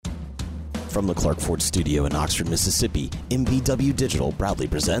From the Clark Ford Studio in Oxford, Mississippi, MVW Digital proudly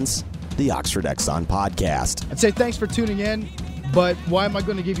presents the Oxford Exxon Podcast. I'd say thanks for tuning in, but why am I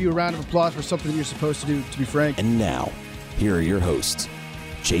going to give you a round of applause for something that you're supposed to do, to be frank? And now, here are your hosts,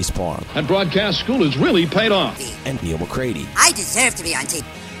 Chase Parham. And broadcast school has really paid off. And Neal McCready. I deserve to be on TV.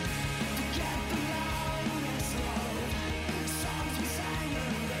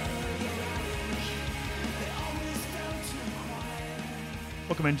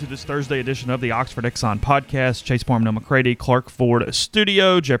 Welcome into this Thursday edition of the Oxford Exxon Podcast. Chase Parham, Neal McCready, Clark Ford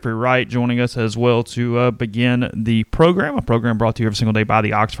Studio. Jeffrey Wright joining us as well to begin the program. A program brought to you every single day by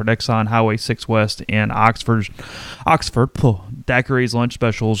the Oxford Exxon, Highway 6 West in Oxford. Daiquiris, lunch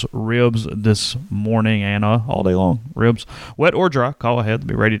specials, ribs this morning and all day long. Ribs, wet or dry, call ahead. They'll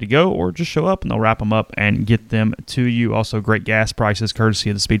be ready to go, or just show up and they'll wrap them up and get them to you. Also, great gas prices courtesy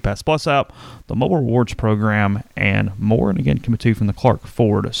of the Speed Pass Plus app, the mobile rewards program, and more. And again, coming to you from the Clark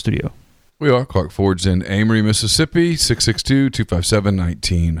Ford Studio. We are. Clark Ford's in Amory, Mississippi,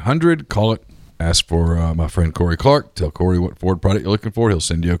 662-257-1900. Call it. Ask for my friend Corey Clark. Tell Corey what Ford product you're looking for. He'll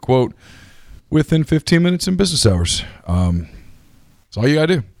send you a quote within 15 minutes in business hours. That's all you got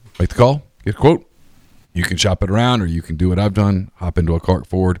to do. Make the call, get a quote. You can shop it around, or you can do what I've done. Hop into a Clark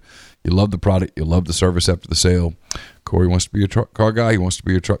Ford. You love the product. You love the service after the sale. Corey wants to be your car guy. He wants to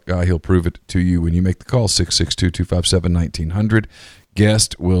be your truck guy. He'll prove it to you when you make the call, 662-257-1900.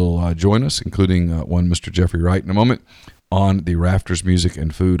 Guest will join us, including one Mr. Jeffrey Wright in a moment, on the Rafters Music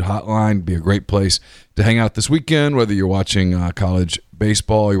and Food Hotline. Be a great place to hang out this weekend, whether you're watching college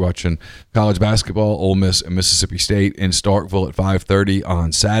baseball, you're watching college basketball, Ole Miss and Mississippi State in Starkville at 5:30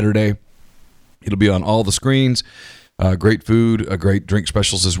 on Saturday. It'll be on all the screens. Great food, great drink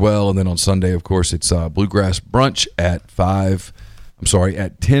specials as well. And then on Sunday, of course, it's Bluegrass Brunch at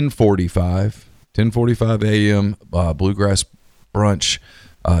 10:45 a.m. Bluegrass Brunch,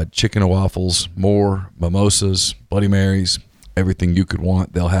 chicken and waffles, more mimosas, Bloody Marys, everything you could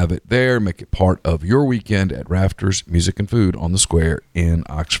want. They'll have it there. Make it part of your weekend at Rafters Music and Food on the Square in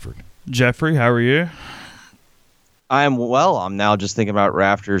Oxford. Jeffrey, how are you? I am well. I'm now just thinking about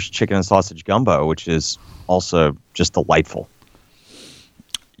Rafters chicken and sausage gumbo, which is also just delightful.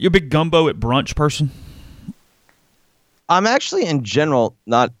 You a big gumbo at brunch person? I'm actually, in general,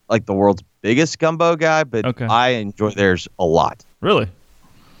 not like the world's biggest gumbo guy, but okay. I enjoy theirs a lot. Really?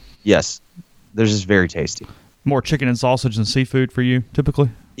 Yes. Theirs is very tasty. More chicken and sausage than seafood for you, typically?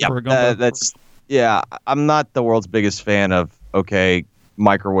 Yeah. I'm not the world's biggest fan of,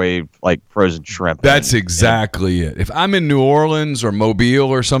 microwave, like frozen shrimp. That's exactly it. If I'm in New Orleans or Mobile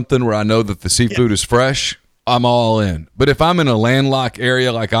or something where I know that the seafood is fresh, I'm all in. But if I'm in a landlocked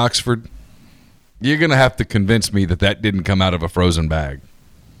area like Oxford, you're going to have to convince me that didn't come out of a frozen bag.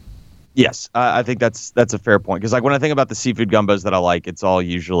 Yes, I think that's a fair point. Because when I think about the seafood gumbos that I like, it's all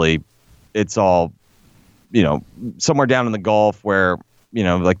somewhere down in the Gulf where,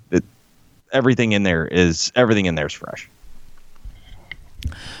 everything in there is fresh.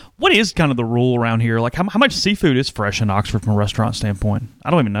 What is kind of the rule around here? Like, how much seafood is fresh in Oxford from a restaurant standpoint?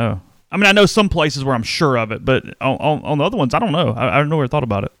 I don't even know. I mean, I know some places where I'm sure of it, but on the other ones, I don't know. I never thought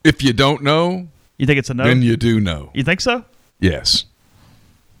about it. If you don't know, you think it's a no? Then you do know. You think so? Yes.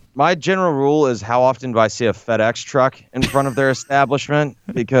 My general rule is, how often do I see a FedEx truck in front of their establishment?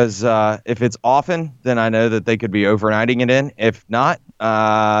 Because if it's often, then I know that they could be overnighting it in. If not,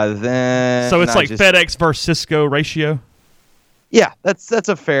 then so it's FedEx versus Cisco ratio. Yeah, that's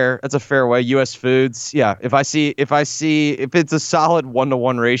a fair way. U.S. Foods. Yeah, if it's a solid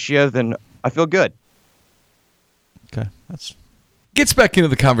 1-to-1 ratio, then I feel good. Okay, that's gets back into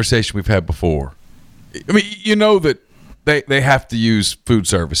the conversation we've had before. I mean, you know that they have to use food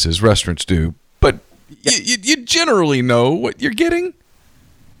services, restaurants do, but you generally know what you're getting.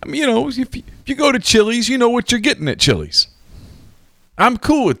 I mean, if you go to Chili's, you know what you're getting at Chili's. I'm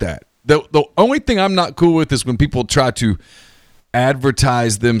cool with that. The only thing I'm not cool with is when people try to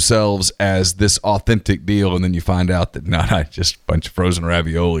advertise themselves as this authentic deal, and then you find out that not just a bunch of frozen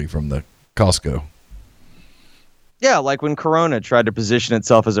ravioli from the Costco. Yeah, like when Corona tried to position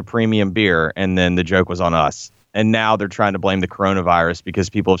itself as a premium beer, and then the joke was on us. And now they're trying to blame the coronavirus because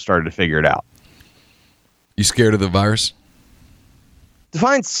people have started to figure it out. You scared of the virus?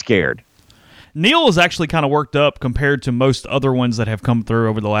 Define scared. Neal is actually kind of worked up compared to most other ones that have come through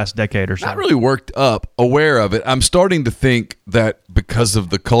over the last decade or so. Not really worked up, aware of it. I'm starting to think that because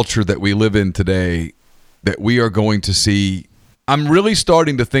of the culture that we live in today, that we are going to see – I'm really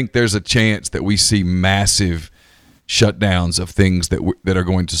starting to think there's a chance that we see massive shutdowns of things that are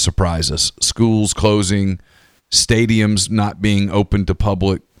going to surprise us. Schools closing, stadiums not being open to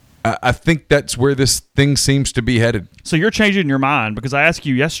public, I think that's where this thing seems to be headed. So you're changing your mind because I asked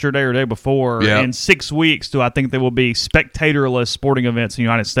you yesterday or day before, in 6 weeks, do I think there will be spectatorless sporting events in the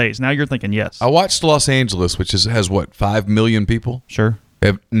United States? Now you're thinking yes. I watched Los Angeles, which has what, 5 million people? Sure. They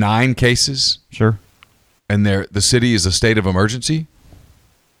have 9 cases. Sure. And the city is a state of emergency.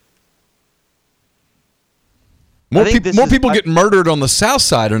 More people get murdered on the South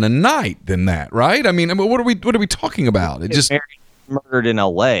Side in a night than that, right? I mean, what are we talking about? It just murdered in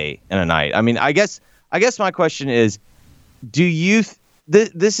LA in a night. I mean, I guess my question is, do you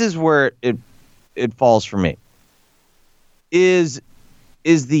this is where it falls for me. Is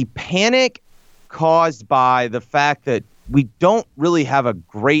the panic caused by the fact that we don't really have a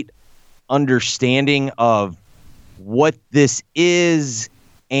great understanding of what this is,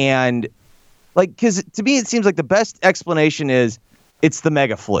 and because to me it seems like the best explanation is it's the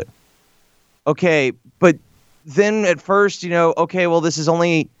mega flu. Okay, but then at first, okay, well, this is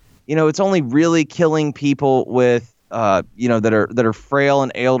only, it's only really killing people with, that are frail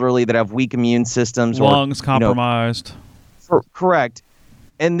and elderly, that have weak immune systems, lungs compromised. Correct.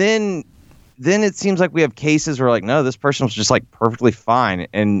 And then it seems like we have cases where no, this person was just perfectly fine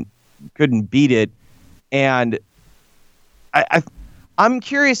and couldn't beat it. And I'm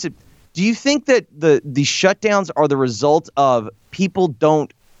curious, do you think that the shutdowns are the result of people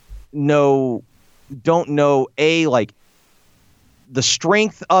don't know A, the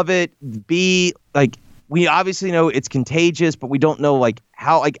strength of it, B, we obviously know it's contagious, but we don't know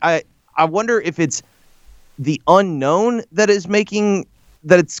how, I wonder if it's the unknown that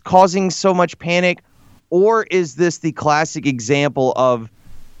it's causing so much panic, or is this the classic example of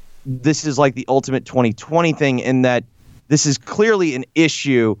this is the ultimate 2020 thing, in that this is clearly an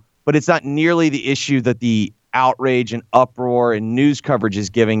issue, but it's not nearly the issue that the outrage and uproar and news coverage is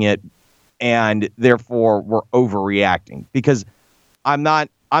giving it, and therefore we're overreacting? Because I'm not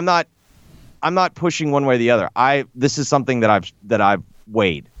pushing one way or the other. This is something that I've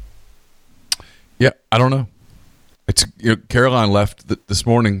weighed. Yeah, I don't know. It's Caroline left this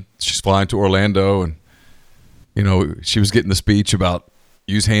morning. She's flying to Orlando, and she was getting the speech about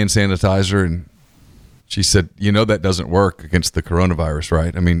use hand sanitizer, and she said, that doesn't work against the coronavirus,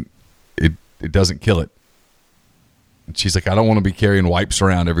 right? I mean, it doesn't kill it. And she's like, I don't want to be carrying wipes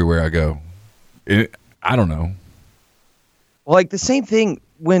around everywhere I go. I don't know. Well, the same thing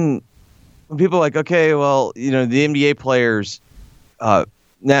when people are okay, well, the NBA players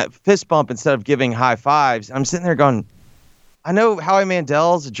fist bump instead of giving high fives. I'm sitting there going, I know Howie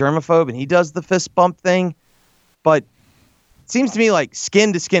Mandel's a germaphobe and he does the fist bump thing, but it seems to me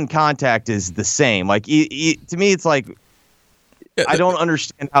skin to skin contact is the same. To me, it's I don't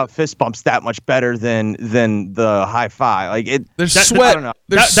understand how fist bump's that much better than the high five. There's sweat. I don't know.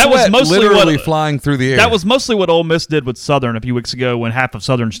 There's that sweat was mostly literally flying through the air. That was mostly what Ole Miss did with Southern a few weeks ago when half of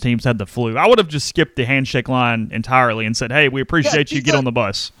Southern's teams had the flu. I would have just skipped the handshake line entirely and said, hey, we appreciate you. Get on the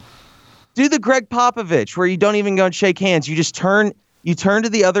bus. Do the Greg Popovich where you don't even go and shake hands. You just turn to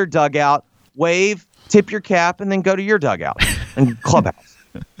the other dugout, wave, tip your cap, and then go to your dugout and clubhouse.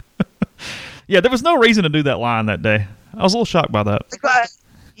 Yeah, there was no reason to do that line that day. I was a little shocked by that.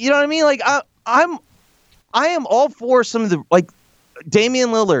 You know what I mean? I am all for some of the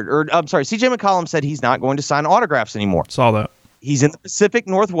Damian Lillard, or I'm sorry, CJ McCollum said he's not going to sign autographs anymore. Saw that. He's in the Pacific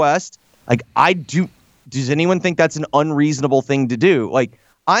Northwest. Does anyone think that's an unreasonable thing to do?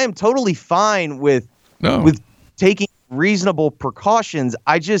 I am totally fine with taking reasonable precautions.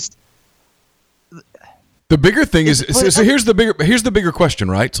 The bigger thing is so here's the bigger question,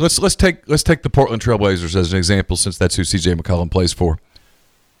 right? So let's take the Portland Trailblazers as an example, since that's who CJ McCollum plays for.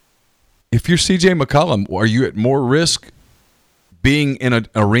 If you're CJ McCollum, are you at more risk being in an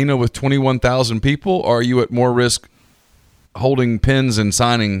arena with 21,000 people, or are you at more risk holding pins and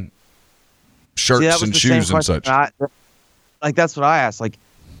signing shirts and shoes and such? That's what I asked.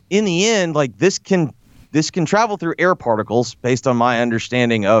 In the end, this can travel through air particles based on my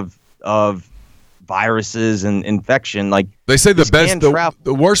understanding of viruses and infection. They say the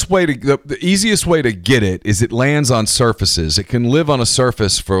easiest way to get it is it lands on surfaces. It can live on a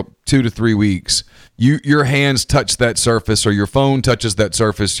surface for 2 to 3 weeks. Your hands touch that surface, or your phone touches that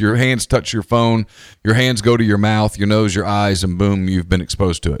surface. Your hands touch your phone. Your hands go to your mouth, your nose, your eyes, and boom, you've been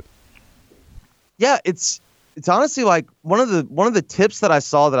exposed to it. Yeah, it's honestly one of the tips that I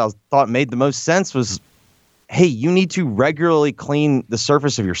saw that I thought made the most sense was, hey, you need to regularly clean the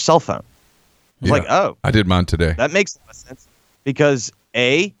surface of your cell phone. Oh, I did mine today. That makes a lot of sense because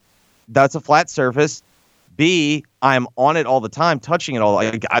A, that's a flat surface. B, I'm on it all the time, touching it all.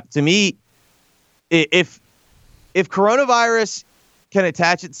 To me, if coronavirus can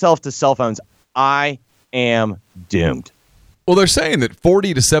attach itself to cell phones, I am doomed. Well, they're saying that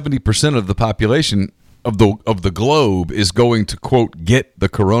 40 to 70% of the population of the globe is going to, quote, get the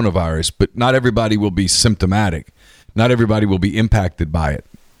coronavirus, but not everybody will be symptomatic. Not everybody will be impacted by it.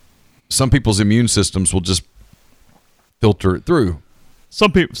 Some people's immune systems will just filter it through.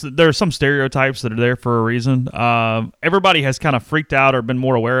 There are some stereotypes that are there for a reason. Everybody has kind of freaked out or been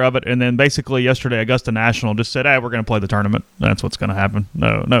more aware of it, and then basically yesterday Augusta National just said, "Hey, we're going to play the tournament. That's what's going to happen.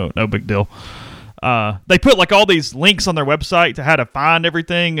 No big deal." They put like all these links on their website to how to find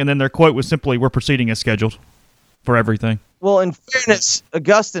everything, and then their quote was simply, "We're proceeding as scheduled for everything." Well, in fairness,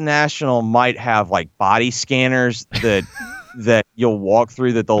 Augusta National might have like body scanners that that you'll walk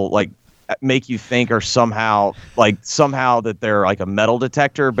through that they'll like make you think are somehow that they're like a metal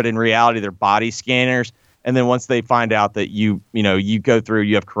detector, but in reality they're body scanners. And then once they find out that you go through,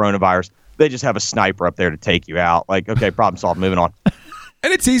 you have coronavirus, they just have a sniper up there to take you out. Like, okay, problem solved, moving on.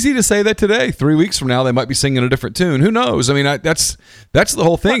 And it's easy to say that today. 3 weeks from now, they might be singing a different tune. Who knows? I mean, that's the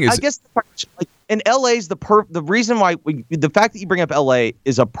whole thing. I guess in LA's the reason why the fact that you bring up LA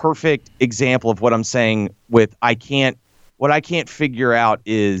is a perfect example of what I'm saying with what I can't figure out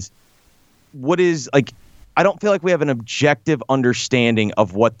is what is like, I don't feel like we have an objective understanding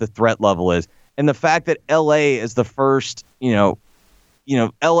of what the threat level is. And the fact that LA is the first,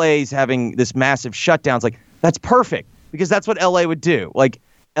 LA's having this massive shutdowns, like that's perfect because that's what LA would do. Like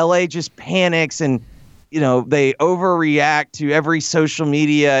LA just panics and, they overreact to every social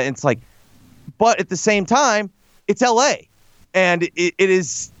media. And it's like, but at the same time, it's LA and it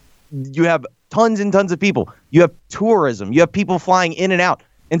is, you have tons and tons of people. You have tourism, you have people flying in and out.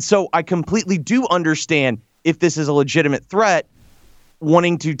 And so I completely do understand if this is a legitimate threat,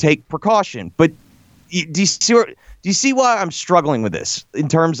 wanting to take precaution. But do you see why I'm struggling with this in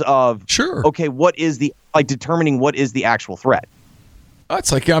terms of, sure, okay, what is determining what is the actual threat?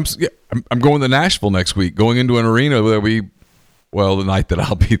 It's like I'm going to Nashville next week, going into an arena where the night that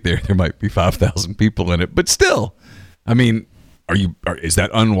I'll be there might be 5,000 people in it. But still, I mean, is that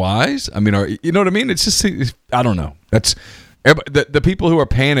unwise? I mean, you know what I mean? It's just, I don't know. That's the people who are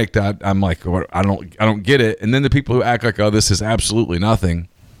panicked. I'm like, I don't get it. And then the people who act like, oh, this is absolutely nothing.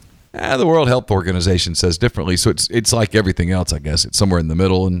 The World Health Organization says differently. So it's like everything else, I guess. It's somewhere in the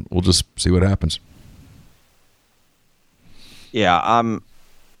middle, and we'll just see what happens. Yeah,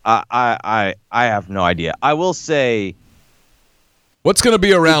 I have no idea. I will say, what's going to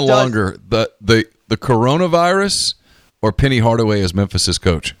be around longer, the coronavirus or Penny Hardaway as Memphis's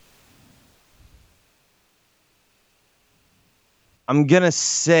coach? I'm going to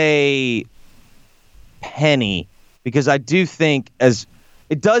say Penny because I do think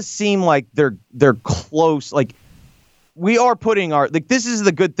it does seem like they're close. Like we are putting this is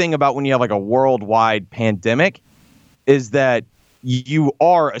the good thing about when you have like a worldwide pandemic is that you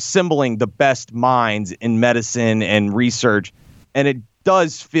are assembling the best minds in medicine and research. And it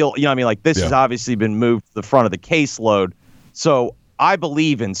does feel, like this has obviously been moved to the front of the caseload. So I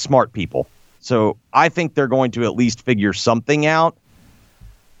believe in smart people. So I think they're going to at least figure something out.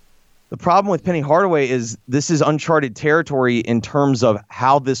 The problem with Penny Hardaway is this is uncharted territory in terms of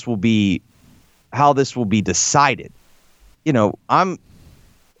how this will be decided. My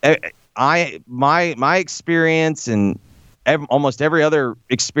experience and almost every other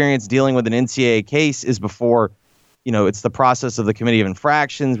experience dealing with an NCAA case is before, it's the process of the Committee of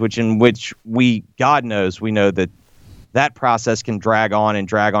Infractions, which God knows, we know that process can drag on and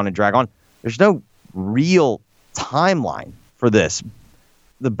drag on and drag on. There's no real timeline for this.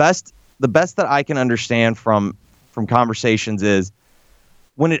 The best that I can understand from conversations is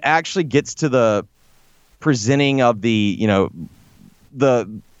when it actually gets to the presenting of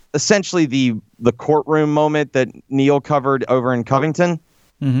essentially the courtroom moment that Neal covered over in Covington.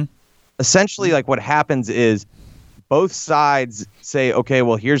 Mm-hmm. Essentially, like what happens is both sides say, okay,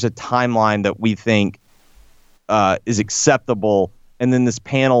 well, here's a timeline that we think is acceptable. And then this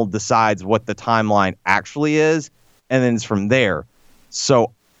panel decides what the timeline actually is. And then it's from there.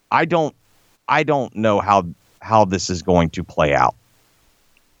 So I don't know how this is going to play out.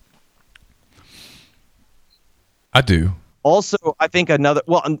 I do. Also, I think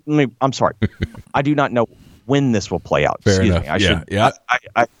I'm sorry. I do not know when this will play out. Fair enough.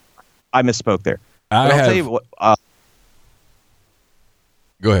 I misspoke there. I'll tell you what.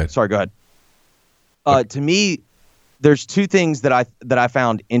 Go ahead. Sorry, go ahead. Okay. To me, there's two things that I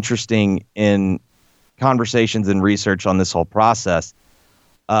found interesting in conversations and research on this whole process.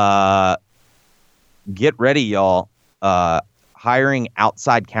 Get ready, y'all. Hiring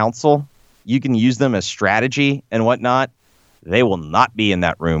outside counsel. You can use them as strategy and whatnot. They will not be in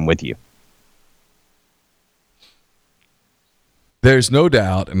that room with you. There's no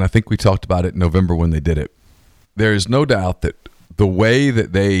doubt, and I think we talked about it in November when they did it. there is no doubt that the way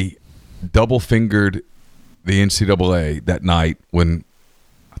that they double-fingered the NCAA that night when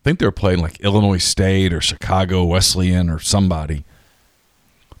I think they were playing like Illinois State or Chicago Wesleyan or somebody.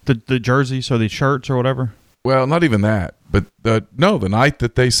 The jerseys or the shirts or whatever? Well, not even that. But the night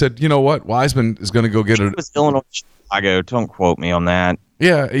that they said, you know what, Wiseman is going to go get it was Illinois Chicago. Don't quote me on that.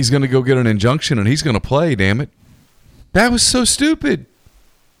 Yeah, he's going to go get an injunction and he's going to play, damn it. That was so stupid.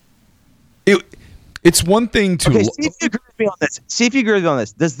 It's one thing to... Okay, see if you agree with me on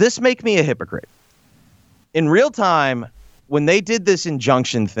this. Does this make me a hypocrite? In real time, when they did this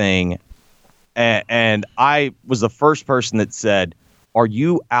injunction thing, and I was the first person that said, are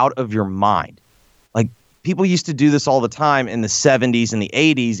you out of your mind? Like, people used to do this all the time in the 70s and the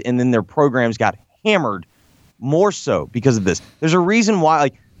 80s, and then their programs got hammered more so because of this. There's a reason why,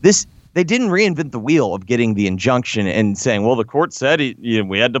 like, this... They didn't reinvent the wheel of getting the injunction and saying, well, the court said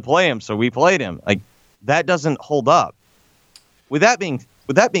we had to play him, so we played him. Like, that doesn't hold up. With that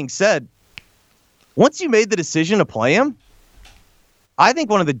being said, once you made the decision to play him, I think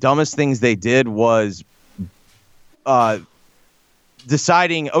one of the dumbest things they did was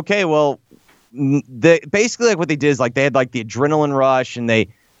deciding, okay, well, basically like what they did is like they had like the adrenaline rush and they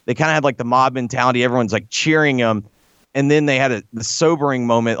kind of had like the mob mentality. Everyone's like cheering him. And then they had the sobering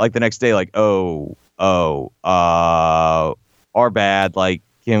moment, like the next day, like, our bad. Like,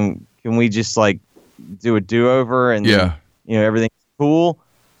 can we just like do a do-over and everything's cool?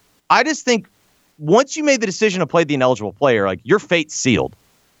 I just think once you made the decision to play the ineligible player, like your fate's sealed.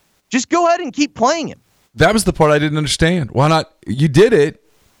 Just go ahead and keep playing him. That was the part I didn't understand. Why not? You did it.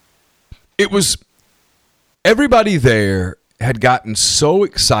 It was everybody there had gotten so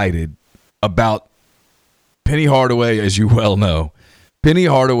excited about Penny Hardaway, as you well know, Penny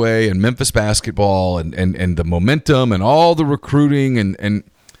Hardaway and Memphis basketball and the momentum and all the recruiting and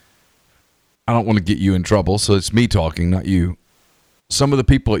I don't want to get you in trouble, so it's me talking, not you. Some of the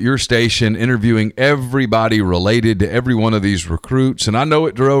people at your station interviewing everybody related to every one of these recruits, and I know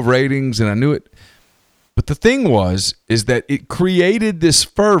it drove ratings and I knew it. But the thing is that it created this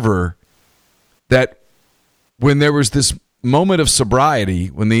fervor that when there was this moment of sobriety,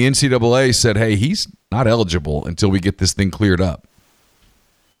 when the NCAA said, hey, he's not eligible until we get this thing cleared up.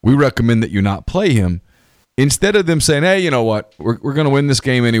 We recommend that you not play him. Instead of them saying, hey, you know what, we're going to win this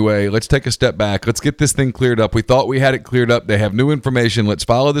game anyway. Let's take a step back. Let's get this thing cleared up. We thought we had it cleared up. They have new information. Let's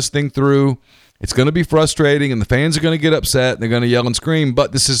follow this thing through. It's going to be frustrating, and the fans are going to get upset, and they're going to yell and scream,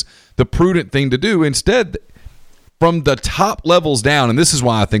 but this is the prudent thing to do. Instead, from the top levels down, and this is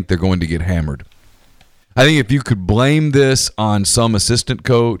why I think they're going to get hammered. I think if you could blame this on some assistant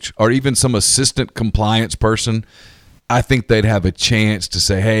coach or even some assistant compliance person, I think they'd have a chance to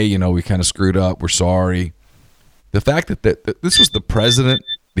say, hey, we kind of screwed up. We're sorry. The fact that this was the president,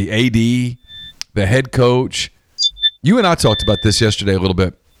 the AD, the head coach. You and I talked about this yesterday a little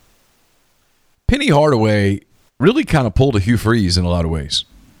bit. Penny Hardaway really kind of pulled a Hugh Freeze in a lot of ways.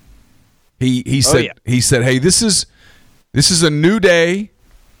 He said, hey, this is a new day.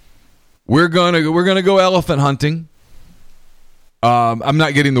 We're gonna go elephant hunting. I'm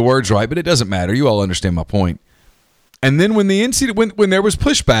not getting the words right, but it doesn't matter. You all understand my point. And then when there was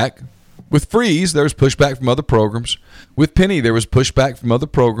pushback with Freeze, there was pushback from other programs. With Penny, there was pushback from other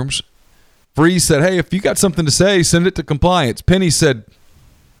programs. Freeze said, "Hey, if you got something to say, send it to compliance." Penny said,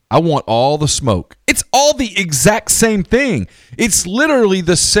 "I want all the smoke." It's all the exact same thing. It's literally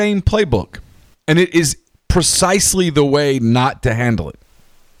the same playbook, and it is precisely the way not to handle it.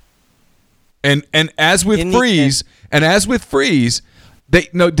 And as with Freeze,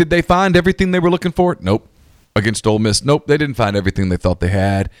 did they find everything they were looking for? Nope. Against Ole Miss, nope. They didn't find everything they thought they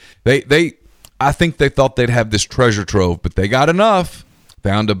had. I think they thought they'd have this treasure trove, but they got enough.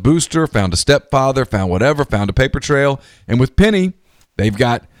 Found a booster, found a stepfather, found whatever, found a paper trail. And with Penny, they've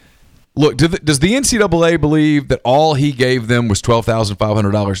got. Look, does the NCAA believe that all he gave them was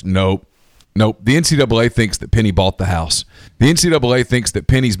 $12,500? Nope. The NCAA thinks that Penny bought the house. The NCAA thinks that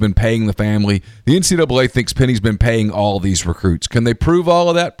Penny's been paying the family. The NCAA thinks Penny's been paying all these recruits. Can they prove all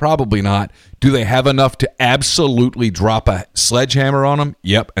of that? Probably not. Do they have enough to absolutely drop a sledgehammer on them?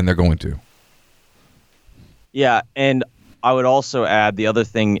 Yep, and they're going to. Yeah, and I would also add the other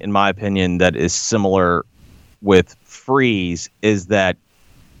thing, in my opinion, that is similar with Freeze is that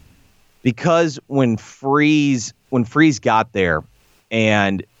because when Freeze got there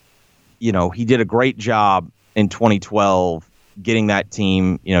and he did a great job in 2012 getting that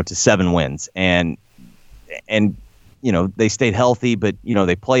team, to 7 wins. And they stayed healthy, but,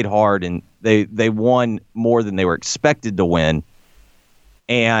 they played hard and they won more than they were expected to win.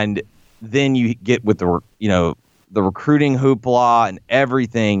 And then you get with the recruiting hoopla and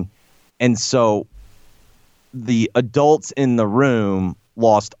everything. And so the adults in the room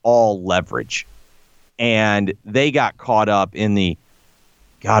lost all leverage, and they got caught up in the,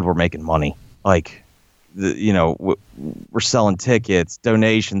 God, we're making money. Like, we're selling tickets,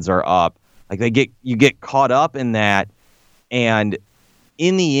 donations are up. Like you get caught up in that, and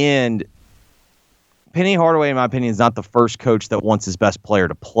in the end, Penny Hardaway, in my opinion, is not the first coach that wants his best player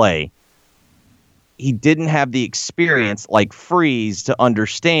to play. He didn't have the experience like Freeze to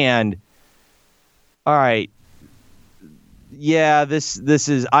understand, all right, yeah, this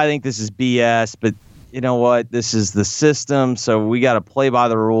is, I think this is BS, but you know what? This is the system, so we got to play by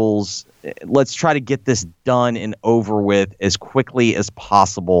the rules. Let's try to get this done and over with as quickly as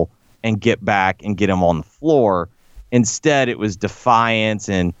possible and get back and get him on the floor. Instead, it was defiance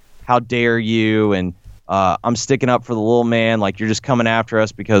and how dare you, and I'm sticking up for the little man, like you're just coming after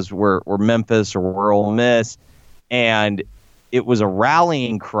us because we're Memphis or we're Ole Miss. And it was a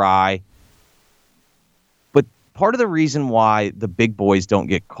rallying cry. But part of the reason why the big boys don't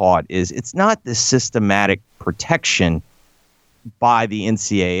get caught is it's not the systematic protection by the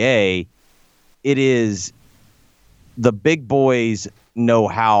NCAA. It is the big boys know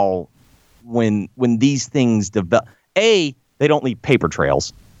how when these things develop. A, they don't leave paper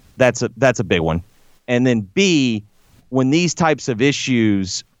trails. That's a big one. And then B, when these types of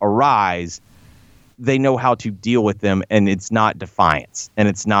issues arise, they know how to deal with them, and it's not defiance, and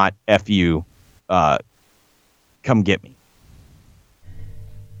it's not F you, come get me.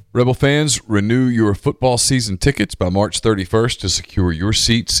 Rebel fans, renew your football season tickets by March 31st to secure your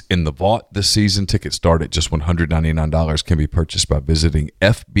seats in the vault this season. Tickets start at just $199, can be purchased by visiting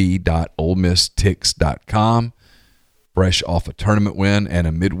fb.olemistix.com. Fresh off a tournament win and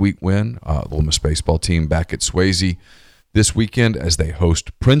a midweek win, the Ole Miss baseball team back at Swayze this weekend as they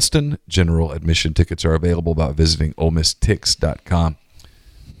host Princeton. General admission tickets are available by visiting olemistix.com.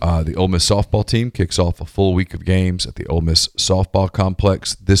 The Ole Miss softball team kicks off a full week of games at the Ole Miss softball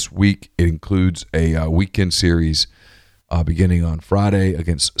complex this week. It includes a weekend series beginning on Friday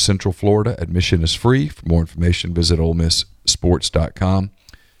against Central Florida. Admission is free. For more information, visit olemistsports.com.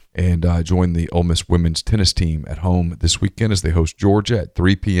 And join the Ole Miss women's tennis team at home this weekend as they host Georgia at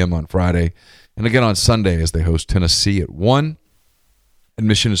 3 p.m. on Friday. And again on Sunday as they host Tennessee at 1.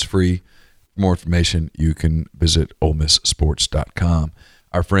 Admission is free. For more information, you can visit olemistsports.com.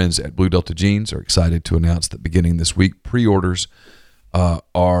 Our friends at Blue Delta Jeans are excited to announce that beginning this week, pre-orders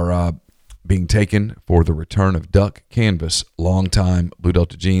are being taken for the return of Duck Canvas. Longtime Blue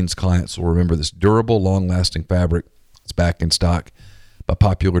Delta Jeans clients will remember this durable, long-lasting fabric. It's back in stock by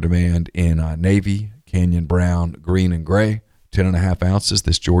popular demand in navy, canyon brown, green, and gray. 10.5 ounces.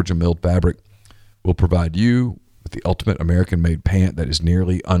 This Georgia milled fabric will provide you with the ultimate American-made pant that is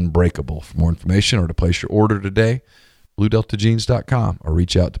nearly unbreakable. For more information or to place your order today, BlueDeltaJeans.com, or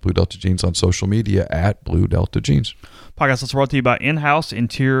reach out to Blue Delta Jeans on social media at Blue Delta Jeans. Podcast is brought to you by In-House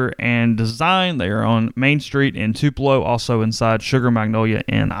Interior and Design. They are on Main Street in Tupelo, also inside Sugar Magnolia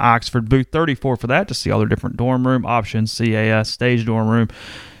in Oxford. Booth 34 for that, to see all their different dorm room options, CAS, stage dorm room,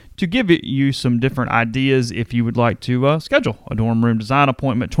 to give you some different ideas if you would like to schedule a dorm room design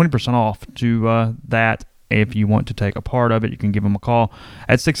appointment. 20% off to that. If you want to take a part of it, you can give them a call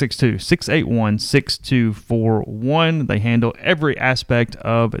at 662-681-6241. They handle every aspect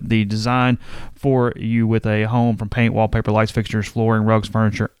of the design for you with a home, from paint, wallpaper, lights, fixtures, flooring, rugs,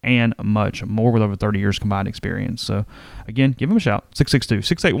 furniture, and much more, with over 30 years combined experience. So, again, give them a shout,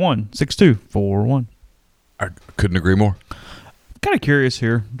 662-681-6241. I couldn't agree more. Kind of curious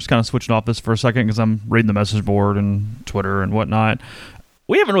here, just kind of switching off this for a second because I'm reading the message board and Twitter and whatnot.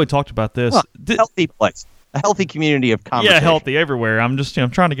 We haven't really talked about this. Well, healthy place. A healthy community of conversation. Yeah, healthy everywhere. I'm just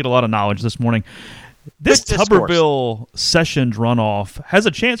trying to get a lot of knowledge this morning. This Tuberville Sessions runoff has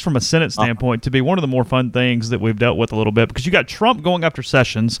a chance from a Senate standpoint to be one of the more fun things that we've dealt with a little bit, because you got Trump going after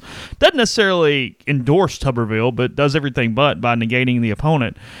Sessions. Doesn't necessarily endorse Tuberville, but does everything but by negating the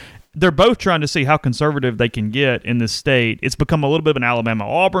opponent. They're both trying to see how conservative they can get in this state. It's become a little bit of an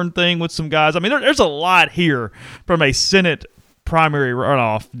Alabama-Auburn thing with some guys. I mean, there's a lot here from a Senate primary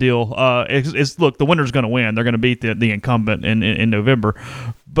runoff deal. Look, the winner's going to win. They're going to beat the incumbent in November.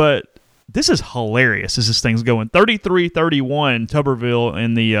 But this is hilarious as this thing's going. 33-31 Tuberville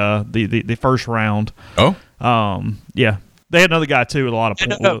in the first round. Oh? Yeah. They had another guy, too, with a lot of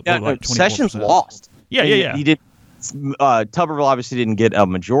points. No. Sessions lost. Yeah. He did. Tuberville obviously didn't get a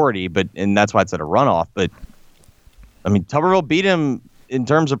majority, and that's why it's at a runoff. But, I mean, Tuberville beat him in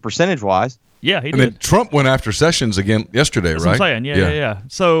terms of percentage-wise. Yeah, he did. And then Trump went after Sessions again yesterday, That's right? What I'm saying. Yeah.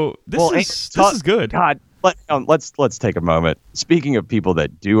 So this is good. God, let's take a moment. Speaking of people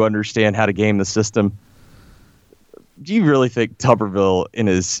that do understand how to game the system, do you really think Tuberville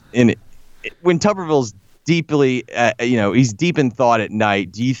when Tuberville's deeply, he's deep in thought at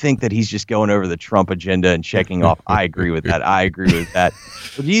night. Do you think that he's just going over the Trump agenda and checking off? I agree with that. I agree with that.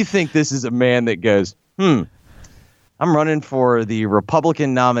 But do you think this is a man that goes, I'm running for the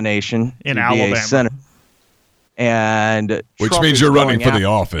Republican nomination in to Alabama, be a senator, and which Trump means is you're running going for the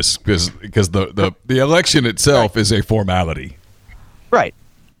office because the election itself is a formality, right?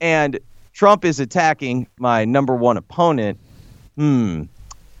 And Trump is attacking my number one opponent. I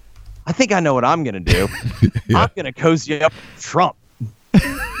think I know what I'm going to do. I'm going to cozy up with Trump.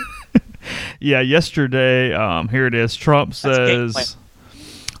 Yeah, yesterday, here it is. Trump says,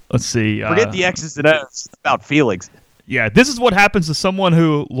 let's see. Forget the X's and O's. It's about feelings. Yeah, this is what happens to someone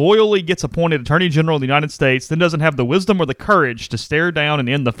who loyally gets appointed Attorney General of the United States, then doesn't have the wisdom or the courage to stare down and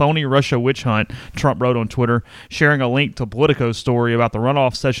end the phony Russia witch hunt, Trump wrote on Twitter, sharing a link to Politico's story about the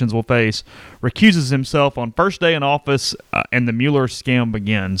runoff Sessions will face, recuses himself on first day in office, and the Mueller scam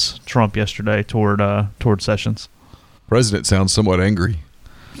begins, Trump yesterday toward Sessions. President sounds somewhat angry.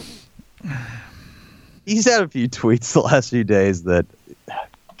 He's had a few tweets the last few days that,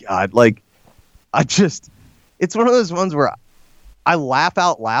 God, it's one of those ones where I laugh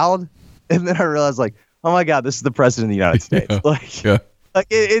out loud, and then I realize, oh my God, this is the president of the United States.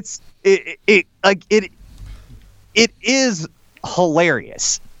 It is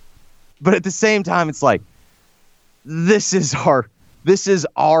hilarious, but at the same time, it's like this is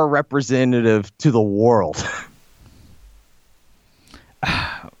our representative to the world.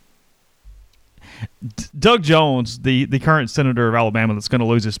 Doug Jones, the current senator of Alabama that's going to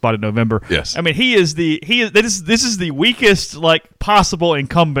lose his spot in November. Yes. I mean, this is the weakest possible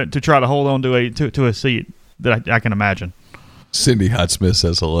incumbent to try to hold on to a seat that I can imagine. Cindy Hot-Smith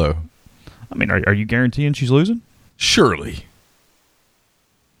says hello. I mean, are you guaranteeing she's losing? Surely.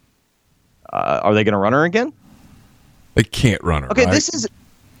 Are they going to run her again? They can't run her. Okay,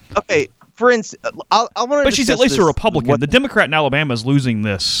 right? For instance, I want to. But she's at least a Republican. The Democrat in Alabama is losing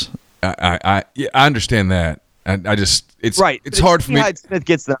this. I understand that. It's right. It's hard for me. If Smith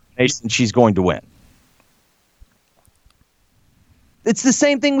gets the nomination, she's going to win. It's the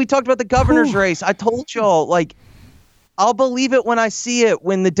same thing we talked about the governor's race. I told y'all, I'll believe it when I see it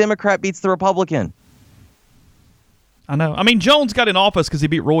when the Democrat beats the Republican. I know. I mean, Jones got in office because he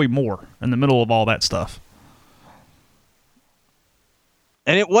beat Roy Moore in the middle of all that stuff.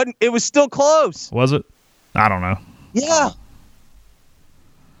 And it wasn't. It was still close. Was it? I don't know. Yeah.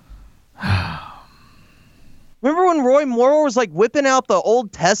 Remember when Roy Moore was whipping out the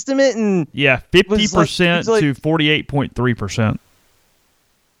Old Testament and 50% to 48.3%.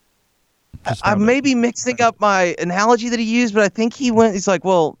 I may be mixing up my analogy that he used, but I think he went. He's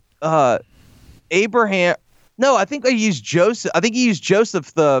Abraham. No, I think I used Joseph. I think he used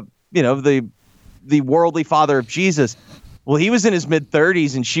Joseph, the worldly father of Jesus. Well, he was in his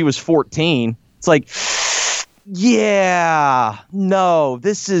mid-30s and she was 14. It's yeah, no,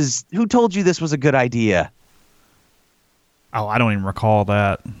 who told you this was a good idea? Oh, I don't even recall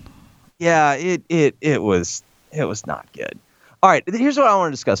that. Yeah, it was not good. All right, here's what I want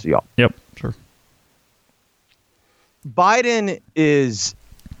to discuss with y'all. Yep, sure. Biden is,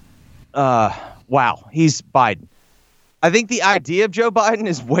 he's Biden. I think the idea of Joe Biden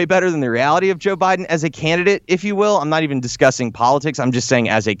is way better than the reality of Joe Biden as a candidate, if you will. I'm not even discussing politics. I'm just saying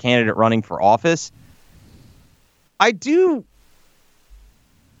as a candidate running for office. I think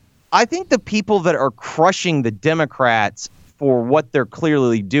the people that are crushing the Democrats for what they're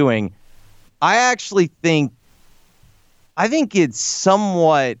clearly doing, I think it's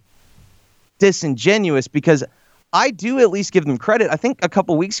somewhat disingenuous because I do at least give them credit. I think a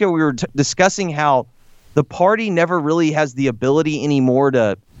couple weeks ago we were discussing how the party never really has the ability anymore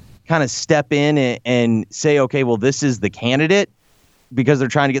to kind of step in and say, okay, well, this is the candidate because they're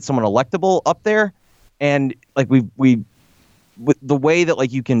trying to get someone electable up there. And we with the way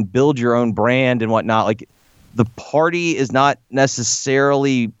that you can build your own brand and whatnot, the party is not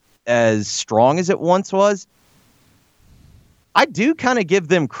necessarily as strong as it once was. I do kind of give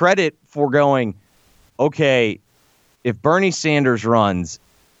them credit for going, okay, if Bernie Sanders runs,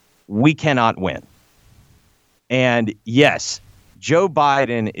 we cannot win. And yes, Joe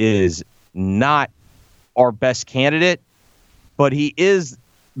Biden is not our best candidate, but he is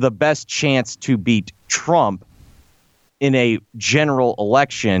the best chance to beat Trump in a general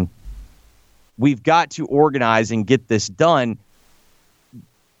election. We've got to organize and get this done.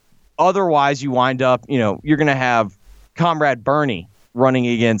 Otherwise, you wind up, you're going to have Comrade Bernie running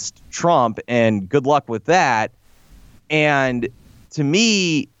against Trump, and good luck with that. And to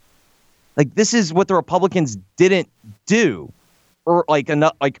me, this is what the Republicans didn't do, or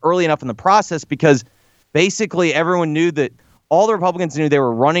early enough in the process, because basically everyone knew that all the Republicans knew they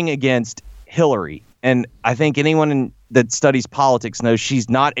were running against Hillary, And I think anyone that studies politics knows she's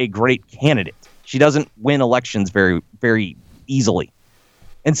not a great candidate. She doesn't win elections very, very easily.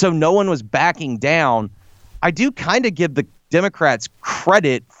 And so no one was backing down. I do kind of give the Democrats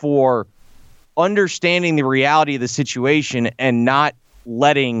credit for understanding the reality of the situation and not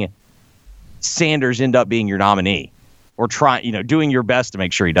letting Sanders end up being your nominee, or doing your best to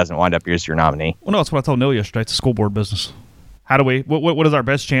make sure he doesn't wind up as your nominee. Well, no, that's what I told Neal yesterday. It's a school board business. How do we? What is our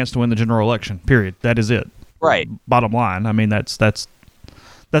best chance to win the general election? Period. That is it. Right. Bottom line. I mean, that's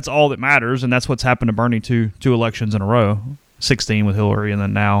all that matters, and that's what's happened to Bernie two elections in a row, 16 with Hillary, and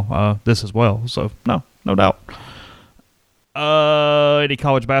then now this as well. So no doubt. Any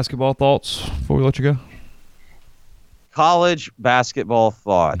college basketball thoughts before we let you go? College basketball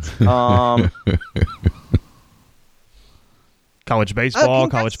thoughts. College baseball,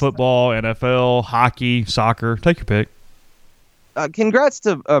 college football, NFL, hockey, soccer. Take your pick. Congrats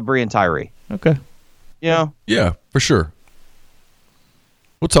to Bree and Tyree. Okay. Yeah, for sure.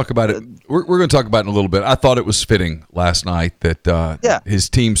 We'll talk about it. We're going to talk about it in a little bit. I thought it was fitting last night that his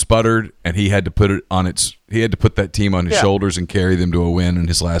team sputtered and he had to put that team on his shoulders and carry them to a win in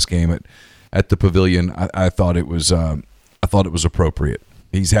his last game at the Pavilion. I thought it was appropriate.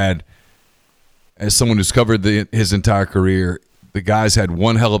 He's had, as someone who's covered his entire career, the guy's had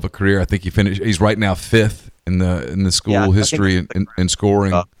one hell of a career. I think he's right now 5th in the school history in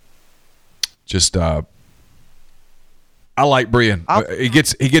scoring. I like Brian. He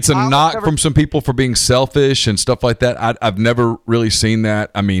gets a knock from some people for being selfish and stuff like that. I've never really seen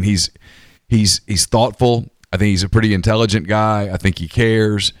that. I mean, he's thoughtful. I think he's a pretty intelligent guy. I think he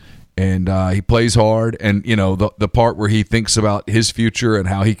cares, and he plays hard. And the part where he thinks about his future and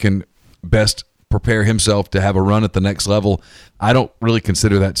how he can best prepare himself to have a run at the next level, I don't really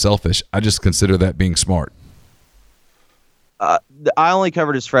consider that selfish. I just consider that being smart. I only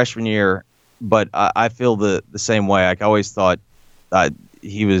covered his freshman year, but I feel the same way. I always thought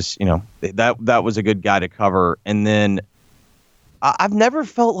he was, that was a good guy to cover. And then I've never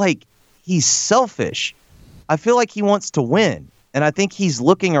felt like he's selfish. I feel like he wants to win. And I think he's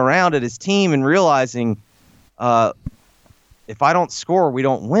looking around at his team and realizing if I don't score, we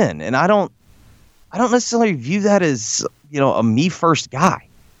don't win. And I don't necessarily view that as, a me first guy.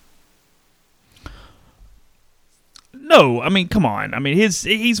 No, I mean, come on. I mean,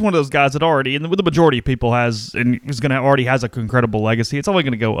 he's one of those guys that already, and the majority of people already has a incredible legacy. It's only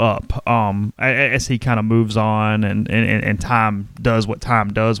going to go up as he kind of moves on, and time does what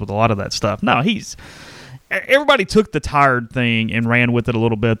time does with a lot of that stuff. No, everybody took the tired thing and ran with it a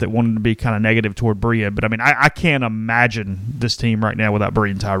little bit that wanted to be kind of negative toward Bria. But I mean, I can't imagine this team right now without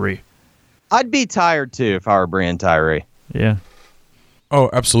Bria and Tyree. I'd be tired too if I were Bria and Tyree. Yeah. Oh,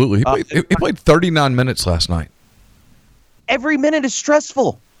 absolutely. He played 39 minutes last night. Every minute is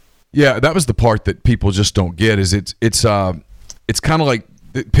stressful. Yeah, that was the part that people just don't get. Is it's kind of like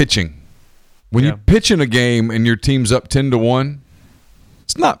pitching. When you pitch in a game and your team's up 10-1,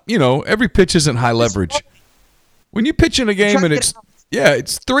 it's not, every pitch isn't high leverage. When you pitch in a game and it's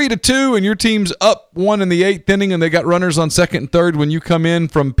 3-2 and your team's up 1 in the 8th inning and they got runners on second and third, when you come in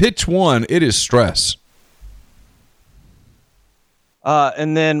from pitch 1, it is stress.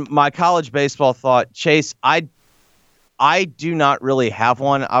 And then my college baseball thought, Chase, I do not really have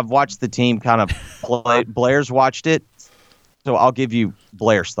one. I've watched the team kind of play. Blair's watched it, so I'll give you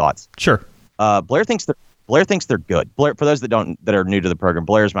Blair's thoughts. Sure. Blair thinks they're good. Blair, for those that are new to the program,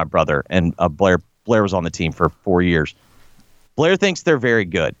 Blair's my brother, and Blair was on the team for 4 years. Blair thinks they're very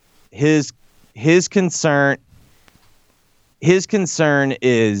good. His concern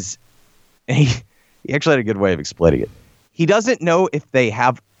is, and he actually had a good way of explaining it. He doesn't know if they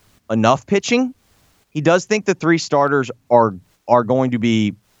have enough pitching. He does think the 3 starters are going to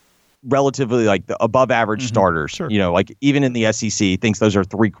be relatively like the above average starters. Sure. Like even in the SEC, he thinks those are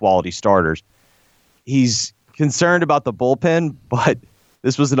 3 quality starters. He's concerned about the bullpen, but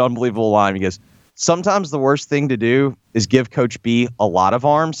this was an unbelievable line. He goes, sometimes the worst thing to do is give Coach B a lot of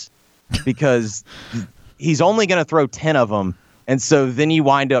arms because he's only going to throw 10 of them. And so then you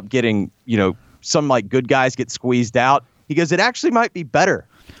wind up getting, some like good guys get squeezed out. He goes, it actually might be better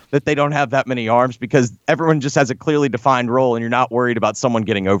that they don't have that many arms because everyone just has a clearly defined role and you're not worried about someone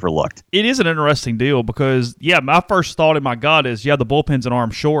getting overlooked. It is an interesting deal because, my first thought in my gut is, the bullpen's an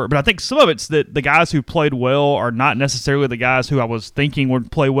arm short. But I think some of it's that the guys who played well are not necessarily the guys who I was thinking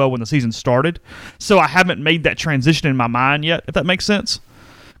would play well when the season started. So I haven't made that transition in my mind yet, if that makes sense.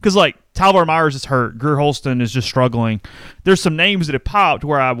 Because, Tyler Myers is hurt. Greer Holston is just struggling. There's some names that have popped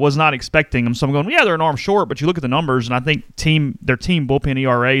where I was not expecting them. So I'm going, they're an arm short, but you look at the numbers, and I think their team bullpen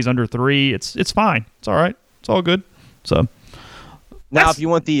ERA is under 3. It's fine. It's all right. It's all good. So now, if you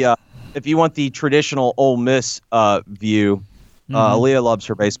want the if you want the traditional Ole Miss view, Aaliyah loves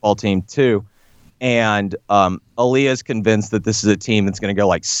her baseball team too. And Aaliyah is convinced that this is a team that's going to go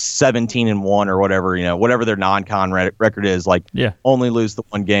like 17-1 or whatever, whatever their non-con record is, only lose the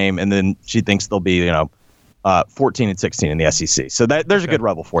one game. And then she thinks they'll be, 14-16 in the SEC. So there's a good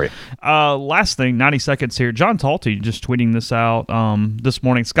rebel for you. Last thing, 90 seconds here. John Talty just tweeting this out this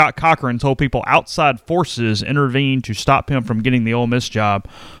morning. Scott Cochran told people outside forces intervened to stop him from getting the Ole Miss job.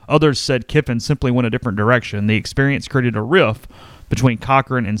 Others said Kiffin simply went a different direction. The experience created a rift between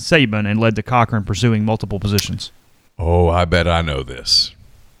Cochran and Saban and led to Cochran pursuing multiple positions. Oh, I bet I know this.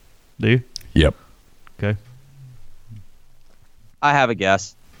 Do you? Yep. Okay. I have a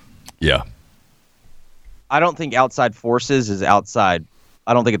guess. Yeah. I don't think outside forces is outside.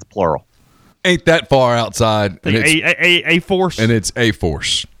 I don't think it's plural. Ain't that far outside. And a force? And it's a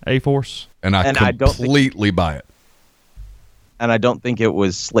force. A force. And I completely buy it. And I don't think it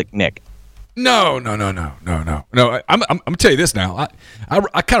was Slick Nick. No. I'm gonna tell you this now.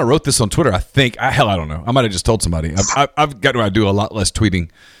 I kind of wrote this on Twitter. I think. I don't know. I might have just told somebody. I've gotten to do a lot less tweeting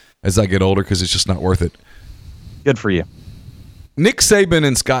as I get older because it's just not worth it. Good for you. Nick Saban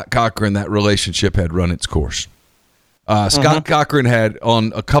and Scott Cochran, that relationship had run its course. Scott Cochran had,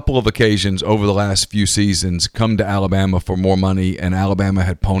 on a couple of occasions over the last few seasons, come to Alabama for more money, and Alabama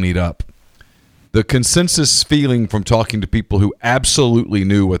had ponied up. The consensus feeling from talking to people who absolutely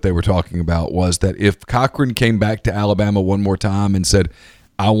knew what they were talking about was that if Cochran came back to Alabama one more time and said,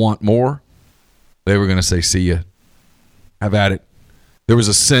 I want more, they were going to say, see ya. Have at it. There was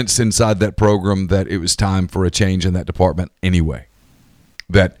a sense inside that program that it was time for a change in that department anyway,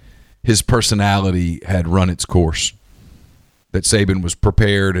 that his personality had run its course, that Saban was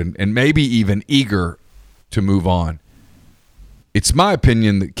prepared and maybe even eager to move on. It's my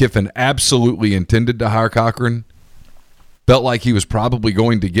opinion that Kiffin absolutely intended to hire Cochran, felt like he was probably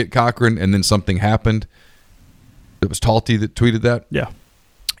going to get Cochran, and then something happened. It was Talty that tweeted that? Yeah.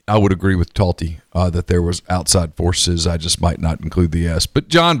 I would agree with Talty that there was outside forces. I just might not include the S. But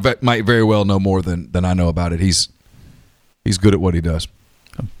John might very well know more than I know about it. He's good at what he does.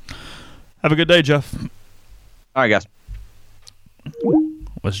 Have a good day, Jeff. All right, guys.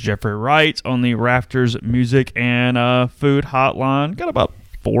 Was Jeffrey Wright on the Rafters Music and Food Hotline. Got about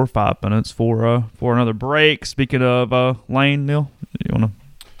 4 or 5 minutes for another break. Speaking of Lane, Neal, you want to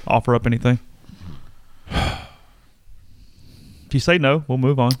offer up anything? If you say no, we'll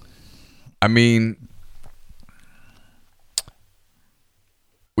move on. I mean,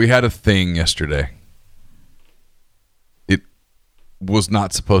 we had a thing yesterday. It was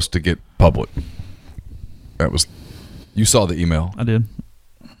not supposed to get public. You saw the email. I did.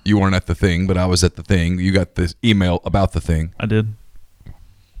 You weren't at the thing, but I was at the thing. You got this email about the thing. I did.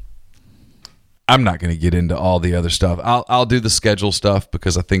 I'm not going to get into all the other stuff. I'll do the schedule stuff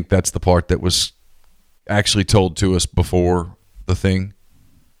because I think that's the part that was actually told to us before the thing.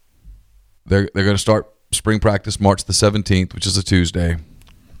 They're going to start spring practice March the 17th, which is a Tuesday.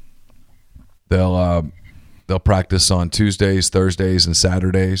 They'll practice on Tuesdays, Thursdays, and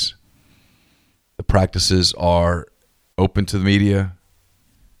Saturdays. The practices are open to the media,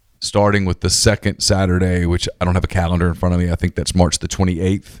 starting with the second Saturday, which I don't have a calendar in front of me. I think that's March the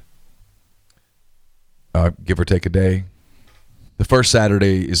 28th, give or take a day. The first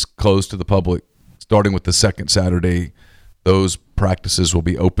Saturday is closed to the public. Starting with the second Saturday, those practices will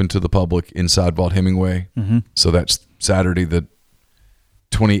be open to the public inside Vaught Hemingway. Mm-hmm. So that's Saturday the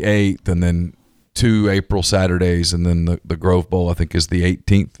 28th, and then 2 April Saturdays, and then the Grove Bowl, I think, is the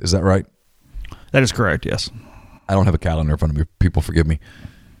 18th. Is that right? That is correct, yes. I don't have a calendar in front of me. People forgive me.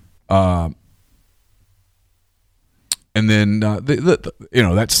 And then,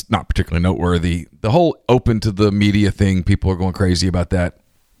 that's not particularly noteworthy. The whole open to the media thing, people are going crazy about that.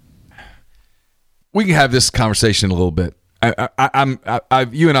 We can have this conversation a little bit. You and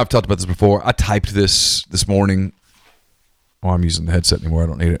I have talked about this before. I typed this morning. Oh, I'm using the headset anymore. I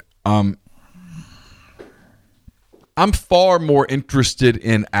don't need it. I'm far more interested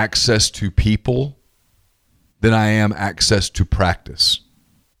in access to people than I am access to practice.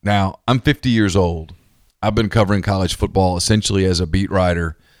 Now, I'm 50 years old. I've been covering college football essentially as a beat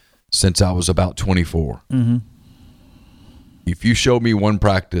writer since I was about 24. Mm-hmm. If you show me one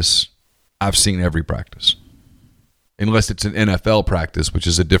practice, I've seen every practice. Unless it's an NFL practice, which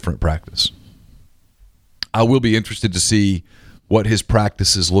is a different practice. I will be interested to see what his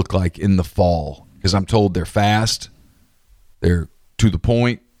practices look like in the fall, because I'm told they're fast, they're to the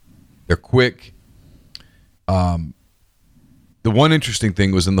point, they're quick. The one interesting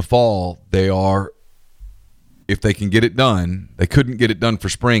thing was in the fall, they are, if they can get it done, they couldn't get it done for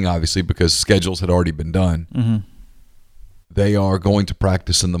spring, obviously, because schedules had already been done. Mm-hmm. they are going to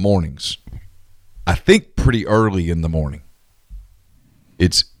practice in the mornings. I think pretty early in the morning.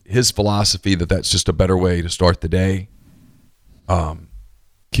 It's his philosophy that that's just a better way to start the day.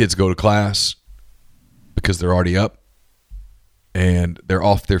 Kids go to class because they're already up, and they're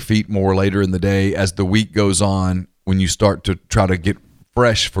off their feet more later in the day. As the week goes on, when you start to try to get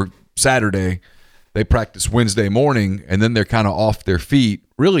fresh for Saturday, they practice Wednesday morning, and then they're kind of off their feet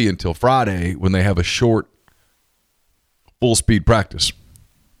really until Friday when they have a short, full-speed practice.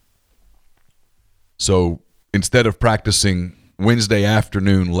 So instead of practicing Wednesday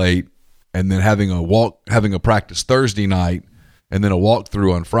afternoon late and then having a practice Thursday night and then a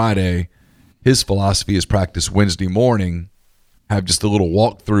walkthrough on Friday, his philosophy is practice Wednesday morning, have just a little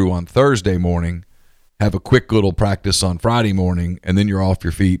walkthrough on Thursday morning, have a quick little practice on Friday morning, and then you're off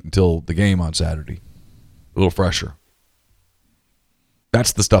your feet until the game on Saturday. A little fresher.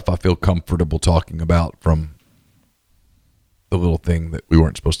 That's the stuff I feel comfortable talking about from the little thing that we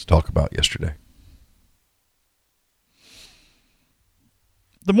weren't supposed to talk about yesterday.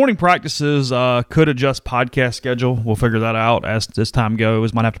 The morning practices could adjust podcast schedule. We'll figure that out as time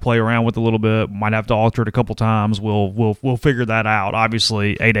goes. Might have to play around with it a little bit. Might have to alter it a couple times. We'll figure that out.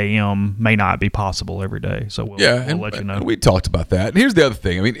 Obviously, 8 a.m. may not be possible every day, so we'll let you know. And we talked about that. And here's the other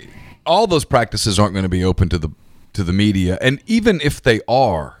thing. I mean, all those practices aren't going to be open to the media, and even if they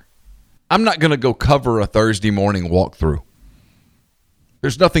are, I'm not going to go cover a Thursday morning walkthrough.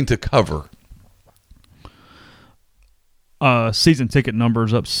 There's nothing to cover. Season ticket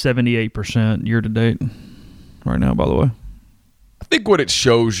numbers up 78% year to date right now, by the way. I think what it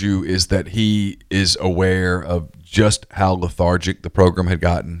shows you is that he is aware of just how lethargic the program had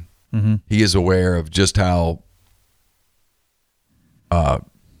gotten. Mm-hmm. He is aware of just how, I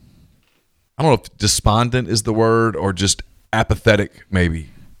don't know if despondent is the word or just apathetic maybe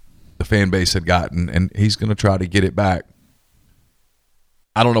the fan base had gotten, and he's going to try to get it back.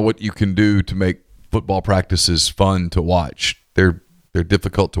 I don't know what you can do to make football practices fun to watch. They're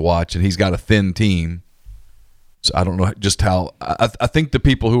difficult to watch, and he's got a thin team. So I don't know just how. I think the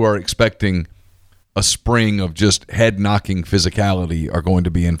people who are expecting a spring of just head-knocking physicality are going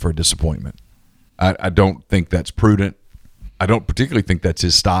to be in for a disappointment. I don't think that's prudent. I don't particularly think that's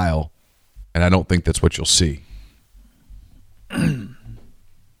his style, and I don't think that's what you'll see. It's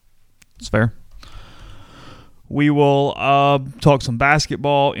fair. We will talk some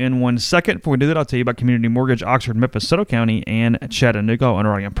basketball in 1 second. Before we do that, I'll tell you about Community Mortgage, Oxford, Memphis, Soto County, and Chattanooga.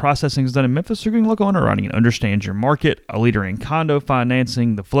 Underwriting and processing is done in Memphis. You're getting local underwriting and understands your market. A leader in condo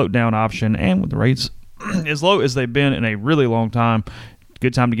financing, the float down option, and with the rates as low as they've been in a really long time.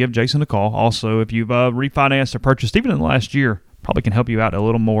 Good time to give Jason a call. Also, if you've refinanced or purchased even in the last year, probably can help you out a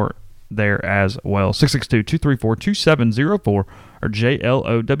little more there as well. 662-234-2704 or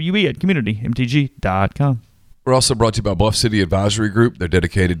JLOWE at communitymtg.com. We're also brought to you by Bluff City Advisory Group. They're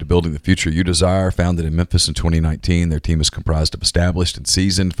dedicated to building the future you desire. Founded in Memphis in 2019, their team is comprised of established and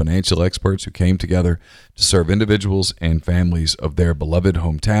seasoned financial experts who came together to serve individuals and families of their beloved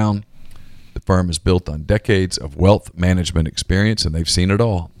hometown. The firm is built on decades of wealth management experience, and they've seen it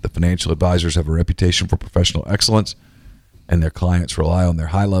all. The financial advisors have a reputation for professional excellence, and their clients rely on their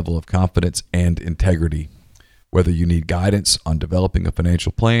high level of confidence and integrity. Whether you need guidance on developing a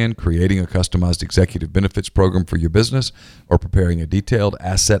financial plan, creating a customized executive benefits program for your business, or preparing a detailed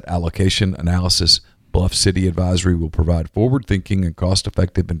asset allocation analysis, Bluff City Advisory will provide forward-thinking and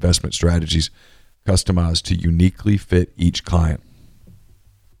cost-effective investment strategies customized to uniquely fit each client.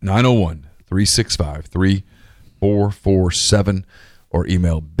 901-365-3447 or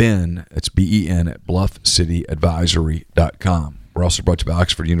email Ben, that's B-E-N, at bluffcityadvisory.com. We're also brought to you by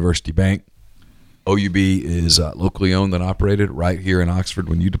Oxford University Bank. OUB is locally owned and operated right here in Oxford.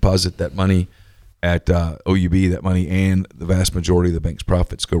 When you deposit that money at OUB, that money and the vast majority of the bank's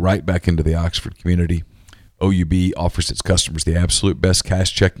profits go right back into the Oxford community. OUB offers its customers the absolute best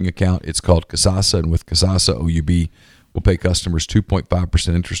cash checking account. It's called Kasasa, and with Kasasa, OUB will pay customers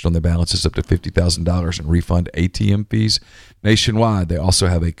 2.5% interest on their balances up to $50,000 and refund ATM fees nationwide. They also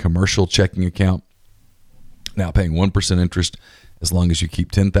have a commercial checking account, now paying 1% interest as long as you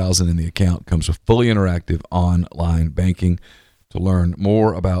keep $10,000 in the account. Comes with fully interactive online banking. To learn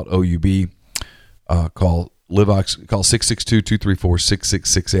more about OUB, call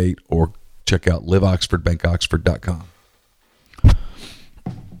 662-234-6668 or check out liveoxfordbankoxford.com.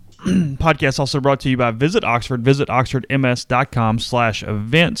 Podcast also brought to you by Visit Oxford. Visit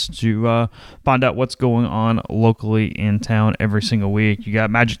oxfordms.com/events to find out what's going on locally in town every single week. You got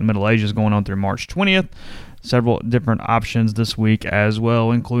Magic the Middle Ages going on through March 20th. Several different options this week as well,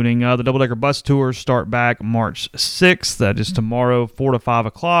 including the double-decker bus tours start back March 6th. That is tomorrow, 4 to 5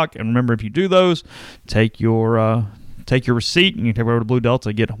 o'clock. And remember, if you do those, take your take your receipt and you can take it over to Blue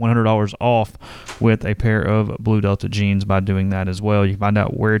Delta, get $100 off with a pair of Blue Delta jeans by doing that as well. You can find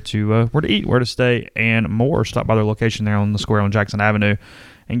out where to eat, where to stay, and more. Stop by their location there on the square on Jackson Avenue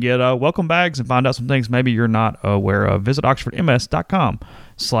and get welcome bags and find out some things maybe you're not aware of. Visit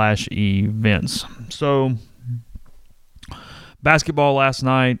oxfordms.com/events. So, basketball last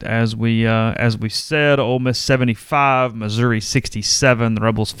night, as we said, Ole Miss 75, Missouri 67. The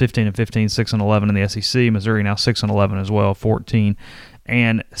Rebels 15-15, 6-11 in the SEC. Missouri now 6-11 as well,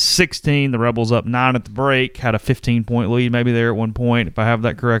 14-16. The Rebels up 9 at the break, had a 15-point lead maybe there at one point, if I have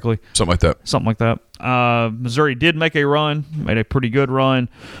that correctly. Something like that. Missouri did make a run, made a pretty good run.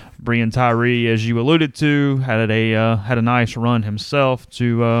 Brian Tyree, as you alluded to, had a nice run himself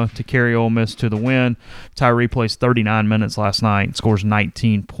to carry Ole Miss to the win. Tyree plays 39 minutes last night, scores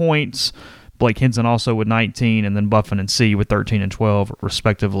 19 points. Blake Hinson also with 19, and then Buffin and C with 13 and 12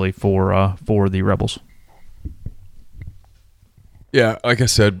 respectively for the Rebels. Yeah, like I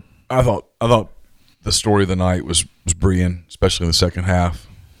said, I thought the story of the night was Brian, especially in the second half.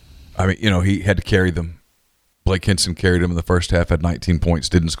 I mean, he had to carry them. Blake Hinson carried him in the first half, had 19 points,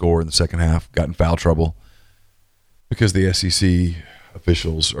 didn't score in the second half, got in foul trouble because the SEC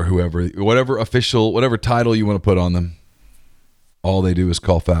officials or whatever title you want to put on them, all they do is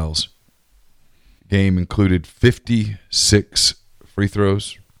call fouls. Game included 56 free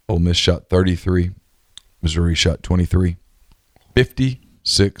throws. Ole Miss shot 33. Missouri shot 23.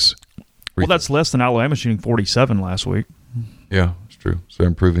 56 Well, that's less than Alabama shooting 47 last week. Yeah, it's true. So they're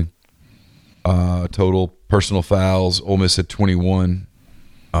improving. Total personal fouls, Ole Miss had 21.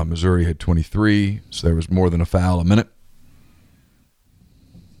 Missouri had 23, so there was more than a foul a minute.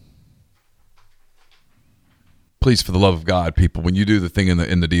 Please, for the love of God, people, when you do the thing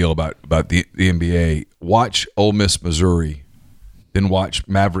in the deal about the NBA, watch Ole Miss Missouri, then watch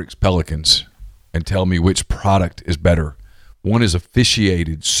Mavericks Pelicans, and tell me which product is better. One is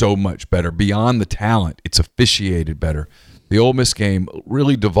officiated so much better. Beyond the talent, it's officiated better. The Ole Miss game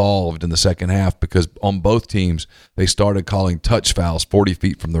really devolved in the second half because on both teams, they started calling touch fouls 40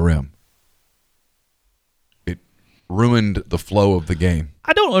 feet from the rim. It ruined the flow of the game.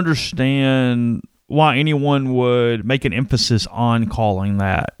 I don't understand why anyone would make an emphasis on calling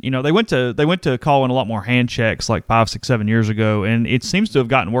that. They went to calling a lot more hand checks like 5, 6, 7 years ago, and it seems to have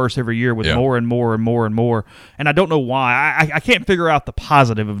gotten worse every year with more and more and more and more. And I don't know why. I can't figure out the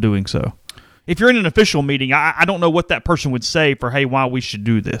positive of doing so. If you're in an official meeting, I don't know what that person would say for, hey, why we should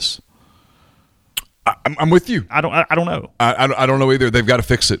do this. I'm with you. I don't know. I don't know either. They've got to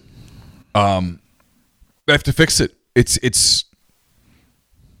fix it. They have to fix it. It's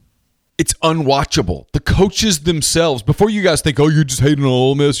unwatchable. The coaches themselves, before you guys think, oh, you're just hating on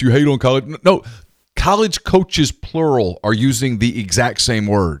Ole Miss, you hate on college. No, college coaches, plural, are using the exact same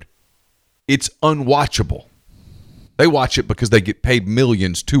word. It's unwatchable. They watch it because they get paid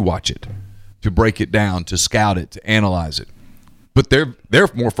millions to watch it, to break it down, to scout it, to analyze it. But they're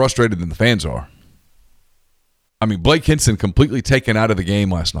more frustrated than the fans are. I mean, Blake Hinson completely taken out of the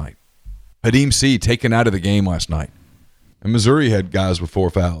game last night. Hadim C taken out of the game last night. And Missouri had guys with 4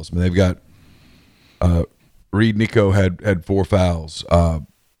 fouls. I mean, they've got Reed Nico had 4 fouls.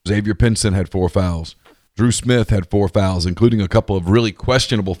 Xavier Pinson had 4 fouls. Drew Smith had 4 fouls, including a couple of really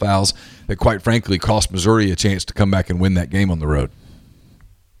questionable fouls that, quite frankly, cost Missouri a chance to come back and win that game on the road.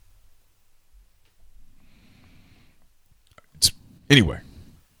 Anyway,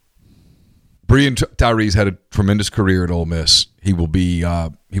 Brian Tyree's had a tremendous career at Ole Miss. He will be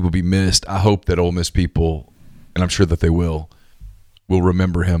missed. I hope that Ole Miss people, and I'm sure that they will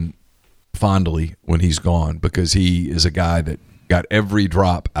remember him fondly when he's gone, because he is a guy that got every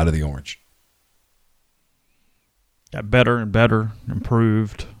drop out of the orange. Got better and better,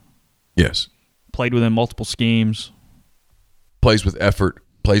 improved. Yes. Played within multiple schemes. Plays with effort,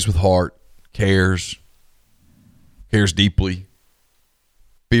 plays with heart, cares deeply,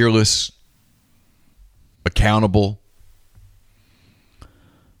 fearless, accountable.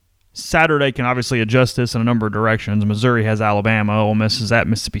 Saturday can obviously adjust this in a number of directions. Missouri has Alabama. Ole Miss is at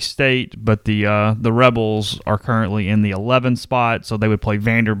Mississippi State, but the Rebels are currently in the 11th spot, so they would play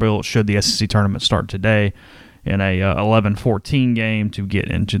Vanderbilt should the SEC tournament start today in a 11-14 game to get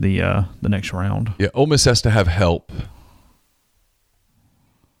into the next round. Yeah, Ole Miss has to have help.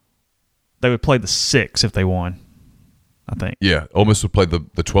 They would play the 6 if they won, I think. Yeah, Ole Miss would play the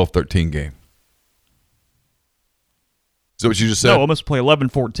 12-13 game. Is that what you just said? No, Ole Miss would play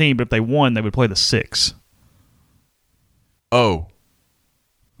 11-14, but if they won, they would play the 6. Oh.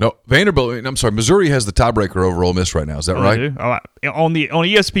 No, Vanderbilt, I'm sorry, Missouri has the tiebreaker over Ole Miss right now. Is that right? They do? On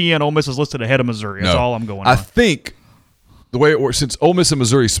ESPN, Ole Miss is listed ahead of Missouri. That's all I'm going on. I think the way it works, since Ole Miss and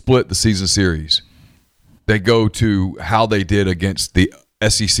Missouri split the season series, they go to how they did against the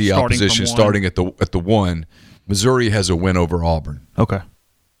SEC opposition starting at the 1. Missouri has a win over Auburn. Okay.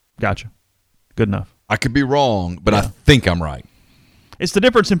 Gotcha. Good enough. I could be wrong, but I think I'm right. It's the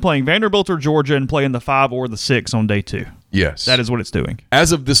difference in playing Vanderbilt or Georgia and playing the 5 or the 6 on day 2. Yes. That is what it's doing.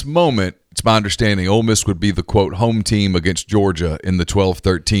 As of this moment, it's my understanding Ole Miss would be the, quote, home team against Georgia in the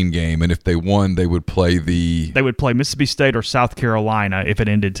 12-13 game, and if they won, they would play Mississippi State or South Carolina if it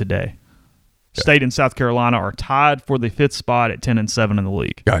ended today. Okay. State and South Carolina are tied for the 5th spot at 10-7 in the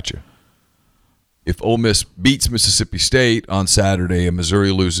league. Gotcha. If Ole Miss beats Mississippi State on Saturday and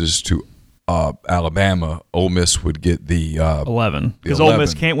Missouri loses to Alabama, Ole Miss would get the 11. Because Ole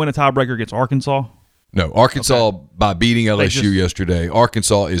Miss can't win a tiebreaker against Arkansas? No, Arkansas, by beating LSU yesterday,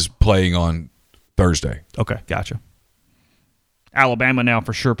 Arkansas is playing on Thursday. Okay, gotcha. Alabama now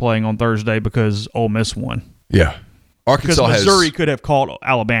for sure playing on Thursday because Ole Miss won. Yeah. Arkansas because Missouri could have caught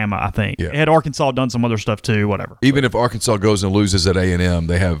Alabama, I think. Yeah. Had Arkansas done some other stuff too, whatever. Even if Arkansas goes and loses at A&M,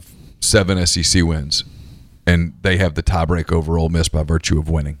 they have 7 SEC wins, and they have the tiebreak over Ole Miss by virtue of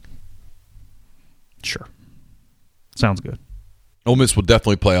winning. Sure. Sounds good. Ole Miss will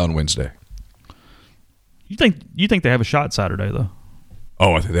definitely play on Wednesday. You think they have a shot Saturday, though?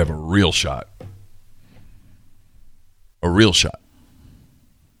 Oh, I think they have a real shot. A real shot.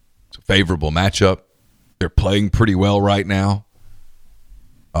 It's a favorable matchup. They're playing pretty well right now.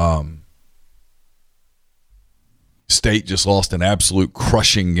 State just lost an absolute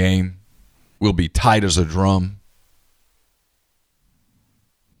crushing game. Will be tight as a drum.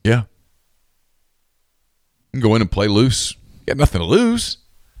 Yeah. You can go in and play loose. You got nothing to lose.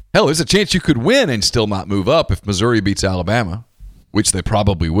 Hell, there's a chance you could win and still not move up if Missouri beats Alabama, which they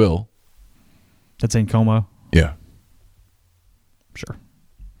probably will. That's in Como? Yeah. Sure.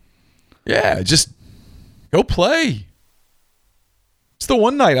 Yeah, just go play. It's the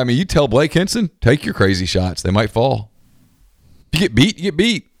one night. I mean, you tell Blake Henson, take your crazy shots. They might fall. If you get beat, you get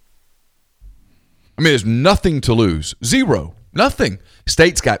beat. I mean, there's nothing to lose. Zero. Nothing.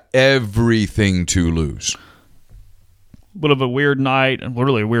 State's got everything to lose. A bit of a weird night and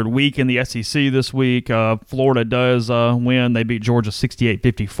literally a weird week in the SEC this week. Florida does win. They beat Georgia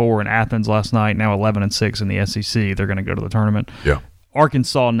 68-54 in Athens last night. Now 11-6 in the SEC. They're going to go to the tournament. Yeah.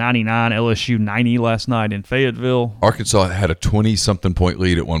 Arkansas 99, LSU 90 last night in Fayetteville. Arkansas had a 20-something point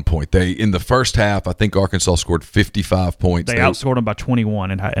lead at one point. In the first half, I think Arkansas scored 55 points. They outscored them by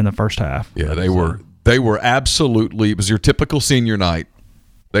 21 in the first half. Yeah, they were absolutely. It was your typical senior night.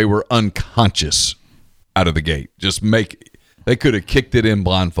 They were unconscious out of the gate. They could have kicked it in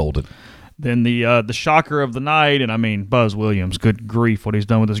blindfolded. Then the shocker of the night, and I mean Buzz Williams, good grief, what he's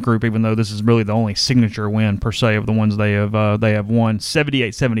done with this group. Even though this is really the only signature win per se of the ones they have won,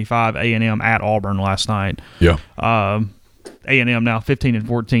 78-75 A&M at Auburn last night. Yeah. A&M now 15-14,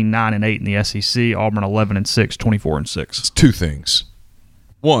 9-8 in the SEC. Auburn 11-6, 24-6. It's two things.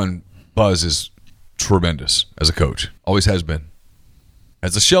 One, Buzz is tremendous as a coach. Always has been.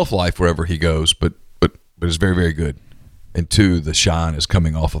 Has a shelf life wherever he goes, but is very, very good. And two, the shine is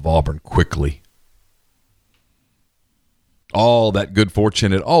coming off of Auburn quickly. All that good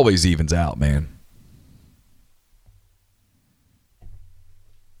fortune, it always evens out, man.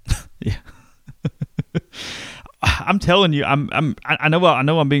 Yeah. I'm telling you, I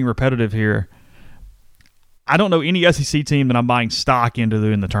know I'm being repetitive here. I don't know any SEC team that I'm buying stock into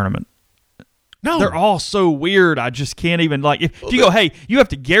in the tournament. No. They're all so weird. I just can't even, if you go, hey, you have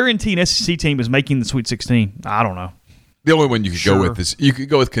to guarantee an SEC team is making the Sweet 16. I don't know. The only one you could go with is you could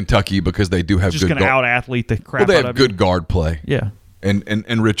go with Kentucky because they do have just good going to out-athlete the crap out of you. They have good guard play. Yeah.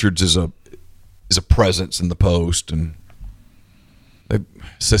 And Richards is a presence in the post, and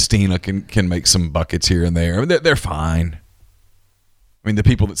Sestina can make some buckets here and there. I mean, they're fine. I mean, the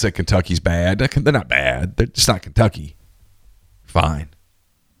people that say Kentucky's bad, they're not bad. They're just not Kentucky. Fine.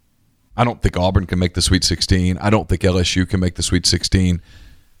 I don't think Auburn can make the Sweet 16. I don't think LSU can make the Sweet 16.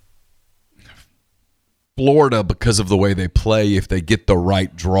 Florida, because of the way they play, if they get the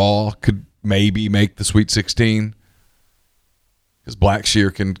right draw, could maybe make the Sweet 16. Because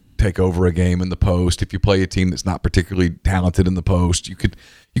Blackshear can take over a game in the post. If you play a team that's not particularly talented in the post, you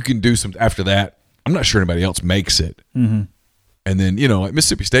can do some. After that, I'm not sure anybody else makes it. Mm-hmm. And then,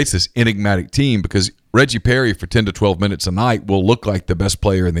 Mississippi State's this enigmatic team because Reggie Perry for 10 to 12 minutes a night will look like the best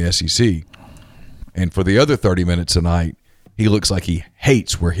player in the SEC. And for the other 30 minutes a night, he looks like he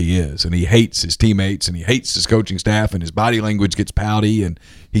hates where he is, and he hates his teammates, and he hates his coaching staff, and his body language gets pouty, and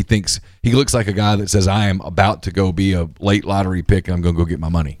he thinks he looks like a guy that says, I am about to go be a late lottery pick, and I'm going to go get my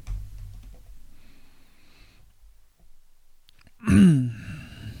money.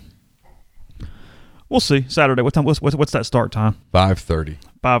 We'll see. Saturday. What time? What's that start time? 5:30.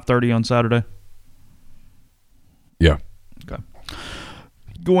 5:30 on Saturday. Yeah. Okay.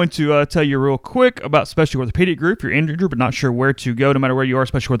 Going to tell you real quick about Specialty Orthopedic Group. If you're injured but not sure where to go, no matter where you are,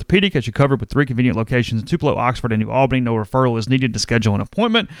 Specialty Orthopedic has you covered with 3 convenient locations in Tupelo, Oxford, and New Albany. No referral is needed to schedule an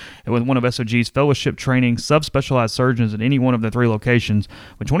appointment. And with one of SOG's fellowship training subspecialized surgeons at any one of the 3 locations,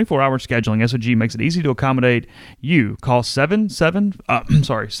 with 24-hour scheduling, SOG makes it easy to accommodate you. Call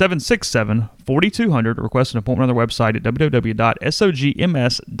 767-4200 or request an appointment on their website at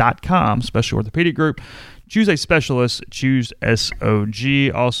www.sogms.com. Specialty Orthopedic Group. Choose a specialist. Choose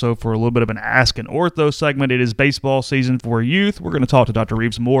SOG. Also, for a little bit of an Ask an Ortho segment, it is baseball season for youth. We're going to talk to Dr.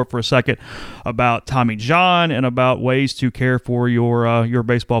 Ryves Moore for a second about Tommy John and about ways to care for your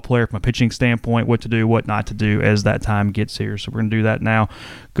baseball player from a pitching standpoint, what to do, what not to do as that time gets here. So we're going to do that now.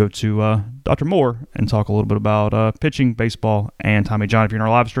 Go to Dr. Moore and talk a little bit about pitching, baseball, and Tommy John. If you're in our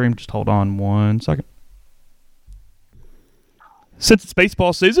live stream, just hold on one second. Since it's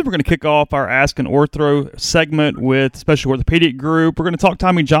baseball season, we're going to kick off our Ask an Ortho segment with Special Orthopedic Group. We're going to talk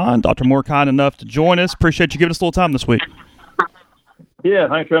Tommy John. Dr. Moore, kind enough to join us. Appreciate you giving us a little time this week. Yeah,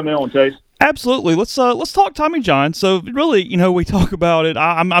 thanks for having me on, Chase. Absolutely. Let's talk Tommy John. So really, we talk about it.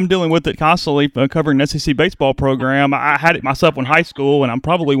 I'm dealing with it constantly, covering an SEC baseball program. I had it myself in high school, and I'm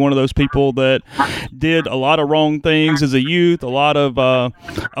probably one of those people that did a lot of wrong things as a youth. A lot of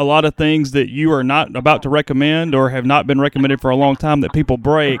things that you are not about to recommend or have not been recommended for a long time that people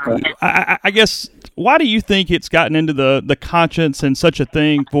break. I guess. Why do you think it's gotten into the conscience and such a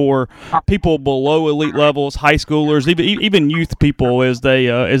thing for people below elite levels, high schoolers, even youth people as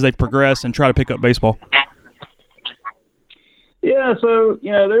they progress and try to pick up baseball? Yeah, so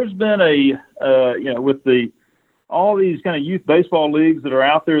there's been with all these kind of youth baseball leagues that are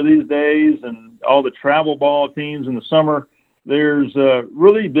out there these days, and all the travel ball teams in the summer. There's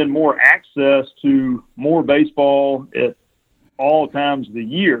really been more access to more baseball at all times of the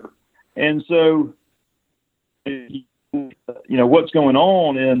year, and so. What's going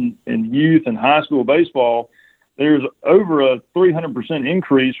on in youth and high school baseball, there's over a 300%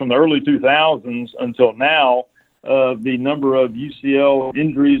 increase from the early 2000s until now of the number of UCL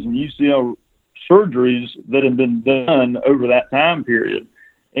injuries and UCL surgeries that have been done over that time period.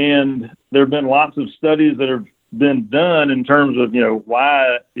 And there have been lots of studies that have been done in terms of,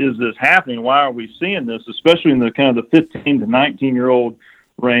 why is this happening? Why are we seeing this, especially in the kind of the 15 to 19-year-old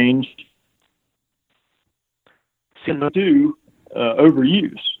range? To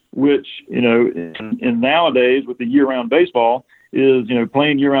overuse, which in nowadays with the year-round baseball is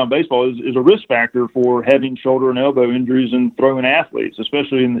playing year-round baseball is a risk factor for having shoulder and elbow injuries and throwing athletes,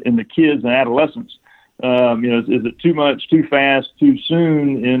 especially in the kids and adolescents. Is it too much, too fast, too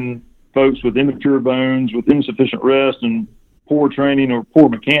soon in folks with immature bones, with insufficient rest and poor training or poor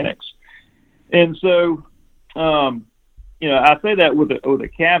mechanics? And so, I say that with a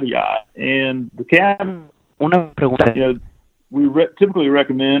caveat, and the caveat. We typically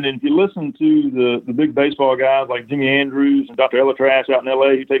recommend, and if you listen to the big baseball guys like Jimmy Andrews and Dr. Elatrash out in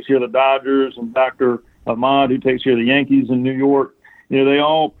L.A., who takes care of the Dodgers, and Dr. Ahmad, who takes care of the Yankees in New York, they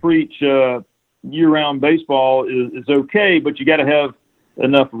all preach year-round baseball is okay, but you got to have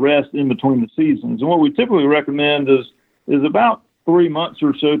enough rest in between the seasons. And what we typically recommend is about 3 months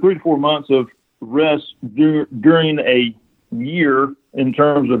or so, 3 to 4 months of rest during a year in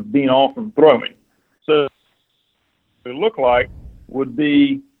terms of being off from throwing. So it look like would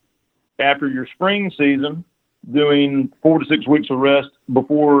be after your spring season doing 4 to 6 weeks of rest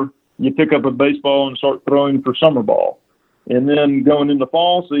before you pick up a baseball and start throwing for summer ball. And then going into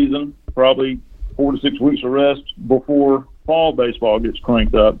fall season, probably 4 to 6 weeks of rest before fall baseball gets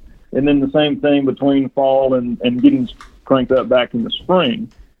cranked up. And then the same thing between fall and getting cranked up back in the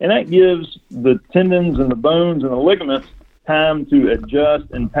spring. And that gives the tendons and the bones and the ligaments time to adjust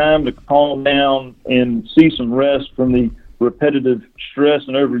and time to calm down and see some rest from the repetitive stress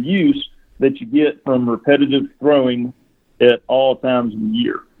and overuse that you get from repetitive throwing at all times of the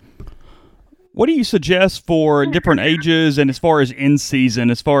year. What do you suggest for different ages and as far as in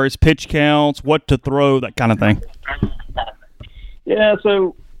season, as far as pitch counts, what to throw, that kind of thing? Yeah,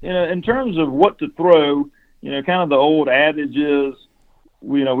 so in terms of what to throw, kind of the old adage is,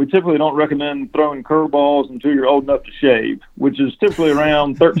 we typically don't recommend throwing curveballs until you're old enough to shave, which is typically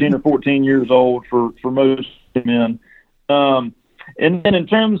around 13 or 14 years old for most men. And then in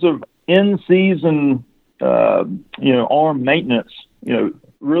terms of in-season, arm maintenance,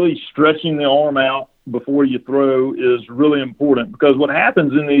 really stretching the arm out before you throw is really important, because what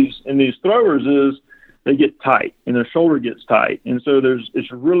happens in these throwers is they get tight and their shoulder gets tight. And so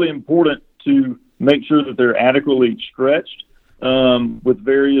it's really important to make sure that they're adequately stretched. With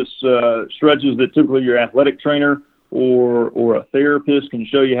various stretches that typically your athletic trainer or a therapist can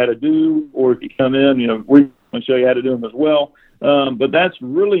show you how to do, or if you come in, we I'll show you how to do them as well. But that's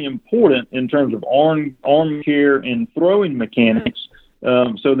really important in terms of arm care and throwing mechanics,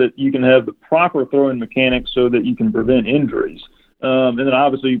 so that you can have the proper throwing mechanics so that you can prevent injuries. And then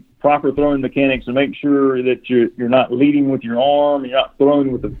obviously proper throwing mechanics to make sure that you're not leading with your arm, you're not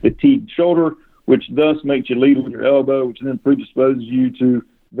throwing with a fatigued shoulder, which thus makes you lead with your elbow, which then predisposes you to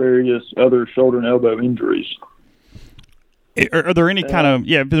various other shoulder and elbow injuries. Are there any kind of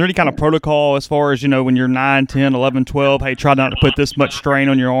is there any kind of protocol as far as, when you're 9, 10, 11, 12, hey, try not to put this much strain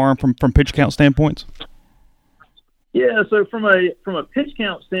on your arm from pitch count standpoints? Yeah, so from a pitch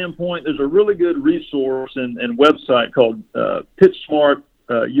count standpoint, there's a really good resource and website called Pitch Smart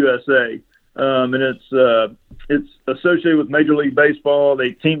USA, and it's associated with Major League Baseball.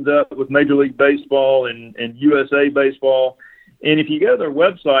 They teamed up with Major League Baseball and USA Baseball, and if you go to their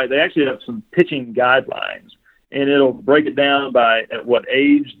website, they actually have some pitching guidelines, and it'll break it down by at what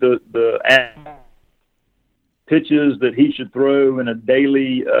age the pitches that he should throw in a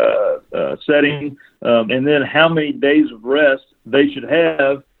daily setting, and then how many days of rest they should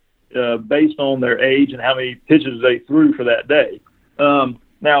have based on their age and how many pitches they threw for that day.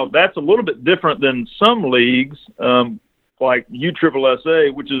 Now, that's a little bit different than some leagues, like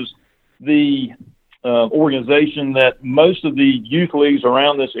USSSA, which is the organization that most of the youth leagues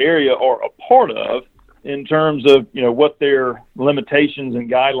around this area are a part of, in terms of what their limitations and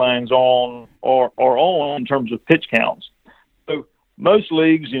guidelines are on in terms of pitch counts. So most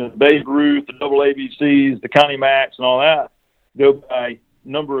leagues, Babe Ruth, the double ABCs, the Connie Max, and all that go by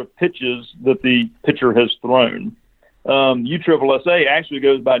number of pitches that the pitcher has thrown. USSSA actually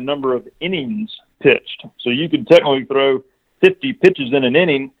goes by number of innings pitched. So you could technically throw 50 pitches in an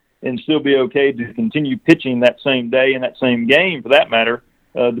inning and still be okay to continue pitching that same day and that same game, for that matter,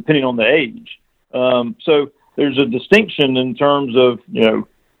 depending on the age. So there's a distinction in terms of, is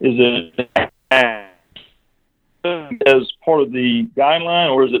it as part of the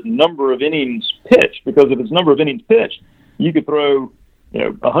guideline, or is it number of innings pitched? Because if it's number of innings pitched, you could throw,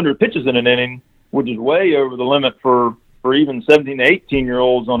 100 pitches in an inning, which is way over the limit for even 17 to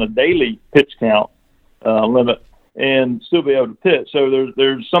 18-year-olds on a daily pitch count limit, and still be able to pitch. So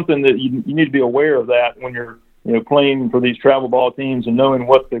there's something that you need to be aware of that when you're playing for these travel ball teams, and knowing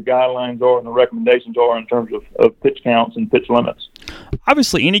what the guidelines are and the recommendations are in terms of pitch counts and pitch limits.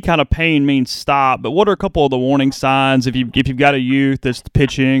 Obviously, any kind of pain means stop, but what are a couple of the warning signs if you've got a youth that's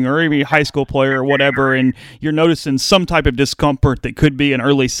pitching, or even a high school player or whatever, and you're noticing some type of discomfort that could be an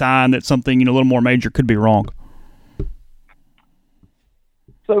early sign that something a little more major could be wrong?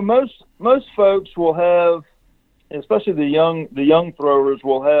 So most folks will have, especially the young throwers,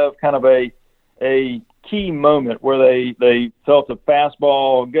 will have kind of a key moment where they felt a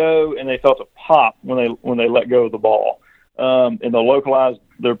fastball go and they felt a pop when they let go of the ball, and they'll localize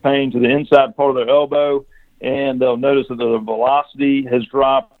their pain to the inside part of their elbow, and they'll notice that their velocity has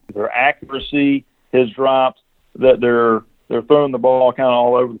dropped, their accuracy has dropped, that they're throwing the ball kind of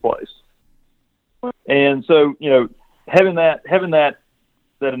all over the place. And so having that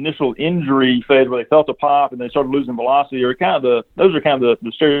initial injury phase where they felt a pop and they started losing velocity those are kind of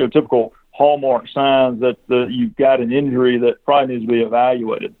the stereotypical hallmark signs that you've got an injury that probably needs to be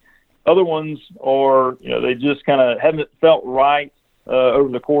evaluated. Other ones are, they just kind of haven't felt right over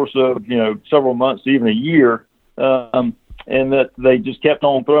the course of, several months to even a year, and that they just kept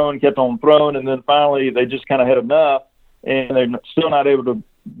on throwing, and then finally they just kind of had enough, and they're still not able to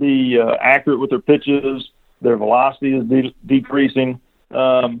be accurate with their pitches. Their velocity is decreasing.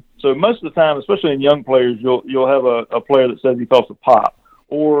 So most of the time, especially in young players, you'll have a player that says he felt a pop,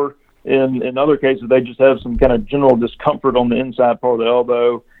 or in other cases, they just have some kind of general discomfort on the inside part of the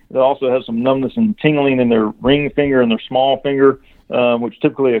elbow. They also have some numbness and tingling in their ring finger and their small finger, which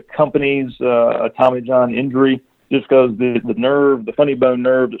typically accompanies a Tommy John injury, just because the nerve, the funny bone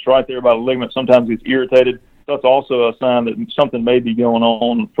nerve that's right there by the ligament, sometimes gets irritated. So that's also a sign that something may be going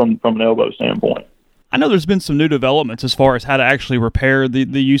on from an elbow standpoint. I know there's been some new developments as far as how to actually repair the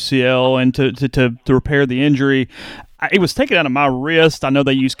UCL and to repair the injury. It was taken out of my wrist. I know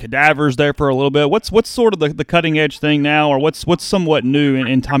they use cadavers there for a little bit. What's sort of the cutting edge thing now, or what's somewhat new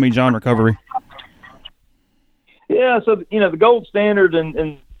in Tommy John recovery? Yeah, so the gold standard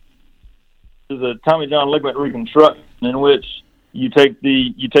is a Tommy John ligament reconstruction, in which you take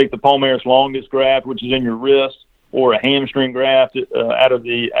the palmaris longus graft, which is in your wrist, or a hamstring graft out of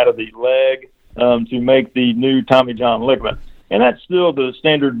the leg, to make the new Tommy John ligament. And that's still the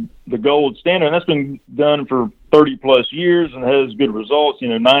gold standard. And that's been done for 30 plus years and has good results,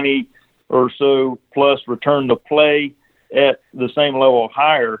 90 or so plus return to play at the same level or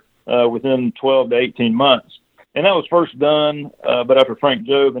higher within 12 to 18 months. And that was first done, but after Frank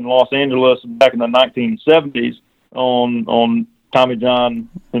Jobe in Los Angeles back in the 1970s on Tommy John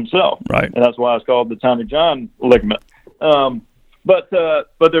himself. Right. And that's why it's called the Tommy John ligament. But there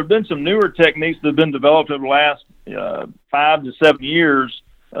have been some newer techniques that have been developed over the last 5 to 7 years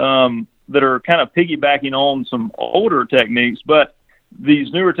that are kind of piggybacking on some older techniques. But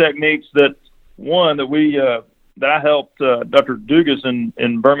these newer techniques that I helped Dr. Dugas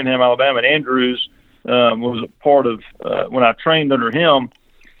in Birmingham, Alabama, at Andrews, was a part of when I trained under him.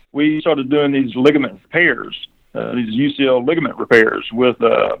 We started doing these ligament repairs, these UCL ligament repairs with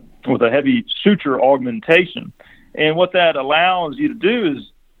a heavy suture augmentation. And what that allows you to do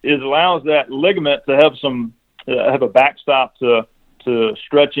is it allows that ligament to have have a backstop to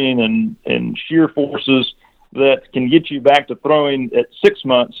stretching and shear forces that can get you back to throwing at 6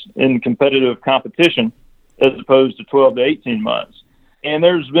 months in competitive competition, as opposed to 12 to 18 months. And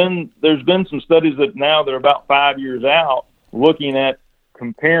there's been some studies that now they're about 5 years out looking at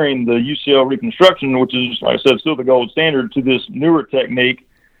comparing the UCL reconstruction, which is, like I said, still the gold standard, to this newer technique,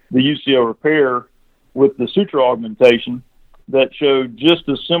 the UCL repair with the suture augmentation, that showed just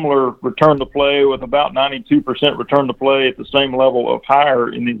a similar return to play with about 92% return to play at the same level of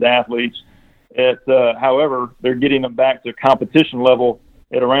higher in these athletes. However, they're getting them back to competition level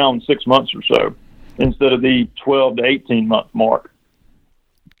at around 6 months or so instead of the 12 to 18 month mark.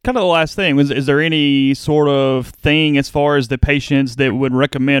 Kind of the last thing, is there any sort of thing as far as the patients that would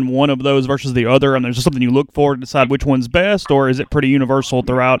recommend one of those versus the other? And there's just something you look for to decide which one's best, or is it pretty universal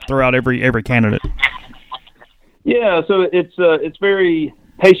throughout every candidate? Yeah, so it's very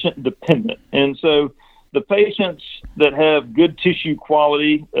patient dependent, and so the patients that have good tissue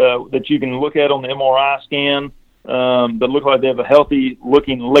quality that you can look at on the MRI scan that look like they have a healthy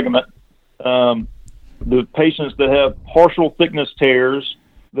looking ligament, the patients that have partial thickness tears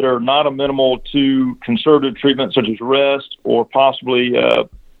that are not amenable to conservative treatment such as rest or possibly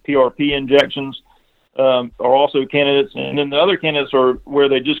PRP injections are also candidates. And then the other candidates are where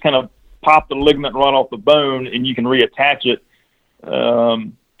they just kind of pop the ligament right off the bone and you can reattach it.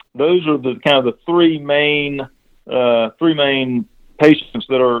 Those are the kind of the three main patients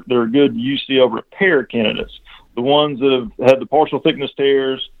that are good UCL repair candidates. The ones that have had the partial thickness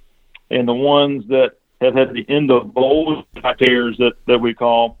tears and the ones that have had the end of bulge tears that we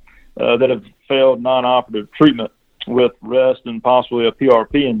call that have failed non-operative treatment with rest and possibly a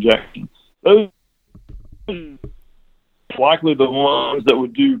PRP injection. Those are likely the ones that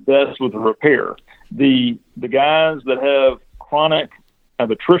would do best with the repair. The guys that have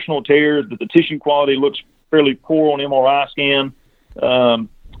attritional tears, that the tissue quality looks fairly poor on MRI scan,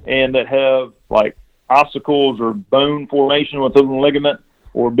 and that have like ossicles or bone formation within the ligament,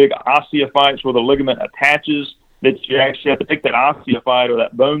 or big osteophytes where the ligament attaches, that you actually have to take that osteophyte or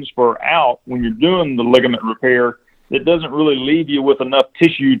that bone spur out when you're doing the ligament repair. It doesn't really leave you with enough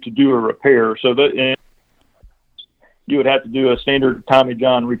tissue to do a repair. So that you would have to do a standard Tommy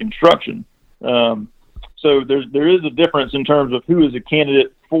John reconstruction. So there is a difference in terms of who is a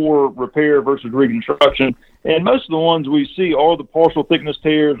candidate for repair versus reconstruction. And most of the ones we see are the partial thickness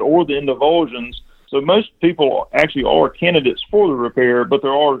tears or the endovulsions. So most people actually are candidates for the repair, but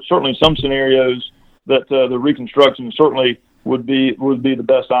there are certainly some scenarios that the reconstruction certainly would be the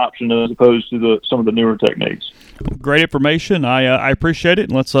best option as opposed to some of the newer techniques. Great information. I appreciate it.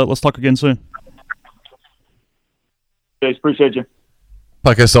 And let's talk again soon. Jace, appreciate you.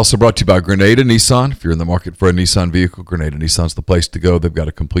 Podcast also brought to you by Grenada Nissan. If you're in the market for a Nissan vehicle, Grenada Nissan's the place to go. They've got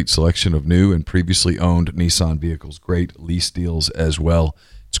a complete selection of new and previously owned Nissan vehicles. Great lease deals as well.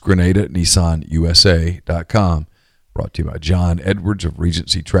 It's GrenadaNissanUSA.com. Brought to you by John Edwards of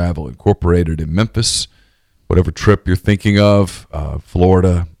Regency Travel Incorporated in Memphis. Whatever trip you're thinking of,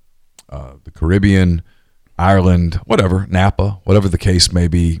 Florida, the Caribbean, Ireland, whatever, Napa, whatever the case may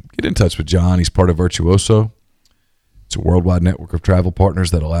be, get in touch with John. He's part of Virtuoso. It's a worldwide network of travel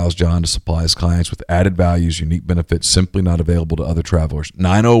partners that allows John to supply his clients with added values, unique benefits simply not available to other travelers.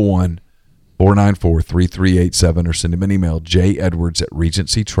 901-494-3387 or send him an email,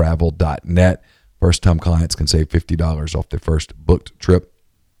 jedwards@regencytravel.net. First-time clients can save $50 off their first booked trip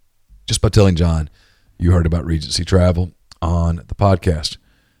just by telling John you heard about Regency Travel on the podcast.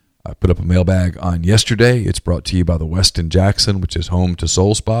 I put up a mailbag on yesterday. It's brought to you by the Westin Jackson, which is home to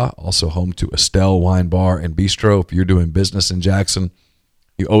Soul Spa, also home to Estelle Wine Bar and Bistro. If you're doing business in Jackson,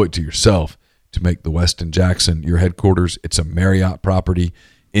 you owe it to yourself to make the Westin Jackson your headquarters. It's a Marriott property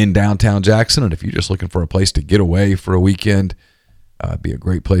in downtown Jackson, and if you're just looking for a place to get away for a weekend, it'd be a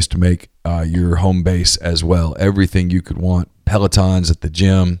great place to make your home base as well. Everything you could want, Pelotons at the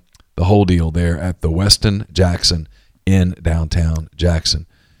gym, the whole deal there at the Westin Jackson in downtown Jackson.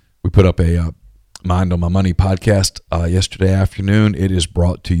 We put up a Mind on My Money podcast yesterday afternoon. It is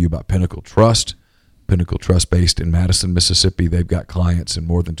brought to you by Pinnacle Trust. Pinnacle Trust, based in Madison, Mississippi. They've got clients in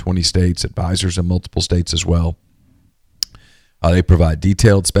more than 20 states, advisors in multiple states as well. They provide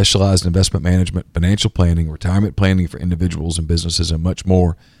detailed, specialized investment management, financial planning, retirement planning for individuals and businesses, and much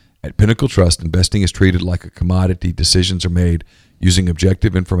more. At Pinnacle Trust, investing is treated like a commodity. Decisions are made using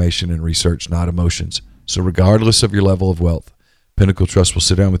objective information and research, not emotions. So regardless of your level of wealth, Pinnacle Trust will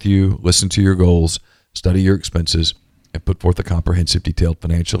sit down with you, listen to your goals, study your expenses, and put forth a comprehensive, detailed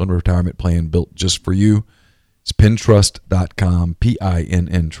financial and retirement plan built just for you. It's pintrust.com,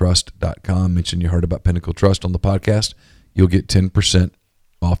 P-I-N-N trust.com. Mention you heard about Pinnacle Trust on the podcast. You'll get 10%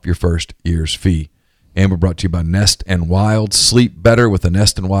 off your first year's fee. And we're brought to you by Nest and Wild. Sleep better with a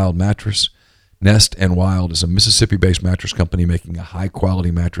Nest and Wild mattress. Nest and Wild is a Mississippi-based mattress company making a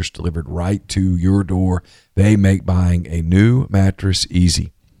high-quality mattress delivered right to your door. They make buying a new mattress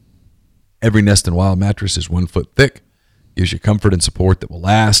easy. Every Nest and Wild mattress is 1 foot thick, gives you comfort and support that will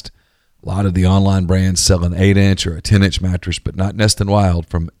last. A lot of the online brands sell an 8-inch or a 10-inch mattress, but not Nest and Wild.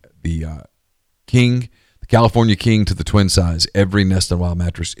 From the King, the California King, to the twin size, every Nest and Wild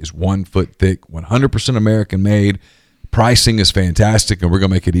mattress is 1 foot thick, 100% American-made. Pricing is fantastic, and we're going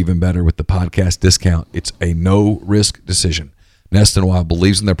to make it even better with the podcast discount. It's a no-risk decision. Nest and Wild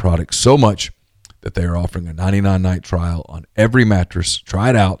believes in their product so much that they are offering a 99-night trial on every mattress. Try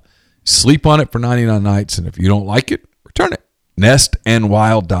it out. Sleep on it for 99 nights, and if you don't like it, return it.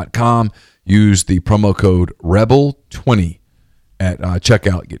 Nestandwild.com. Use the promo code REBEL20 at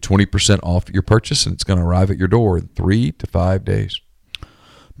checkout. Get 20% off your purchase, and it's going to arrive at your door in 3 to 5 days.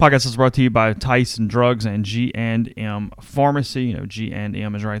 Podcast is brought to you by Tyson Drugs and G&M Pharmacy. You know,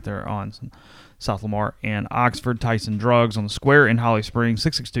 G&M is right there on South Lamar and Oxford. Tyson Drugs on the Square in Holly Springs.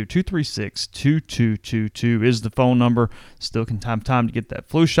 662-236-2222 is the phone number. Still can time to get that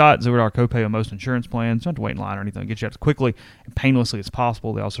flu shot. $0 copay on most insurance plans. You don't have to wait in line or anything. Get you out as quickly and painlessly as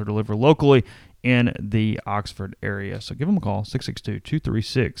possible. They also deliver locally in the Oxford area. So give them a call,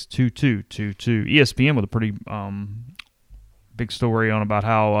 662-236-2222. ESPN with a pretty big story on about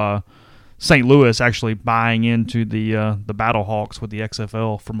how St. Louis actually buying into the Battlehawks with the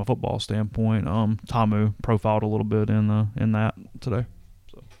XFL from a football standpoint. Tamu profiled a little bit in that today.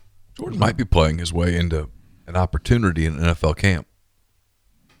 So Jordan might be playing his way into an opportunity in an NFL camp.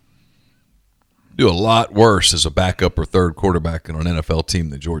 Do a lot worse as a backup or third quarterback in an NFL team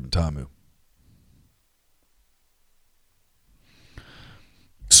than Jordan Tamu.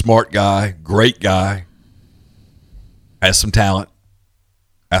 Smart guy, great guy, has some talent,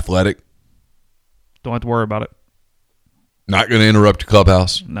 athletic. Don't have to worry about it. Not going to interrupt your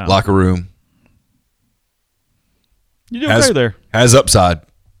clubhouse, locker room. You do okay there. Has upside.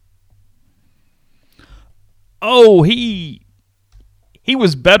 Oh, he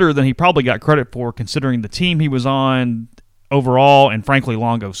was better than he probably got credit for, considering the team he was on overall and, frankly,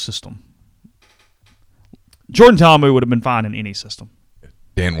 Longo's system. Jordan Tamu would have been fine in any system.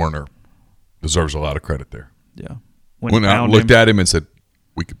 Dan Werner deserves a lot of credit there. Yeah. When I looked at him and said,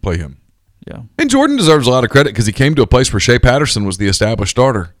 we could play him. Yeah. And Jordan deserves a lot of credit because he came to a place where Shea Patterson was the established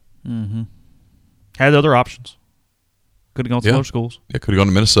starter. Mm-hmm. Had other options. Could have gone to other schools. Yeah, could have gone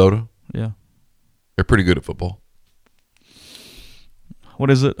to Minnesota. Yeah. They're pretty good at football.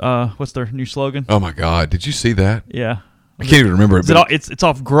 What is it? What's their new slogan? Oh, my God. Did you see that? Yeah. I can't even remember it. It's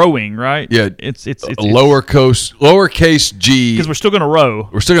off growing, right? Yeah. It's lowercase G. Because we're still going to row.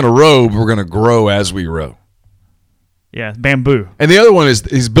 We're still going to row, but we're going to grow as we row. Yeah, bamboo. And the other one is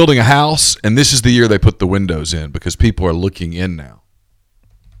he's building a house, and this is the year they put the windows in because people are looking in now.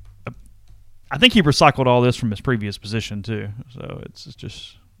 I think he recycled all this from his previous position, too. So it's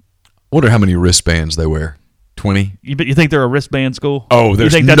just... I wonder how many wristbands they wear. 20? You think they're a wristband school? Oh,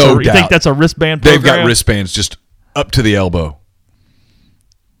 there's no doubt. You think that's a wristband program? They've got wristbands just up to the elbow.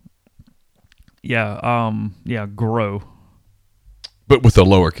 Yeah, grow. But with a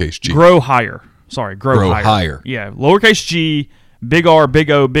lowercase g. Grow higher. Sorry, grow higher. Yeah, lowercase g, big R, big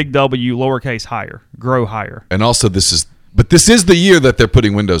O, big W, lowercase higher. Grow higher. And also this is the year that they're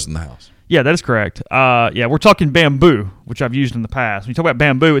putting windows in the house. Yeah, that is correct. We're talking bamboo, which I've used in the past. When you talk about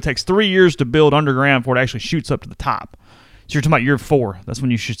bamboo, it takes 3 years to build underground before it actually shoots up to the top. So you're talking about year 4. That's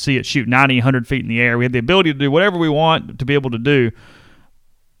when you should see it shoot 90, 100 feet in the air. We have the ability to do whatever we want to be able to do,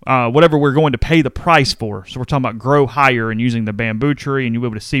 whatever we're going to pay the price for. So we're talking about grow higher and using the bamboo tree, and you'll be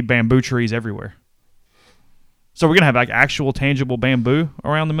able to see bamboo trees everywhere. So we're going to have like actual tangible bamboo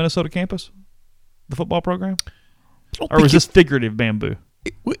around the Minnesota campus, the football program? Or was this figurative bamboo?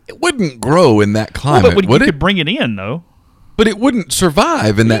 It wouldn't grow in that climate, but you could bring it in, though. But it wouldn't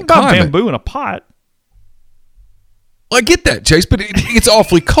survive in that climate. You climate. Bamboo in a pot. Well, I get that, Chase, but it's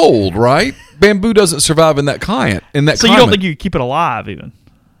awfully cold, right? bamboo doesn't survive in that climate. So you don't think you could keep it alive even?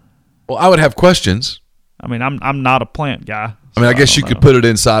 Well, I would have questions. I mean, I'm not a plant guy. I mean, I guess you could put it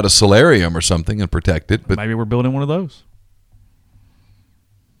inside a solarium or something and protect it. But maybe we're building one of those.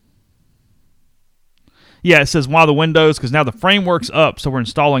 Yeah, it says why the windows, because now the framework's up, so we're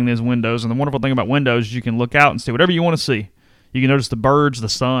installing these windows. And the wonderful thing about windows is you can look out and see whatever you want to see. You can notice the birds, the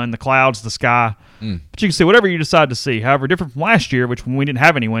sun, the clouds, the sky. But you can see whatever you decide to see. However, different from last year, which when we didn't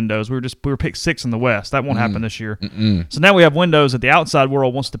have any windows, we were picked 6 in the west. That won't happen this year. So now we have windows that the outside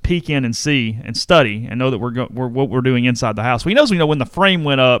world wants to peek in and see and study and know that we're what we're doing inside the house. We know when the frame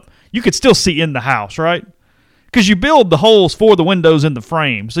went up, you could still see in the house, right? Because you build the holes for the windows in the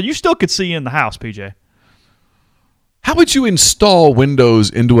frame, so you still could see in the house, PJ. How would you install windows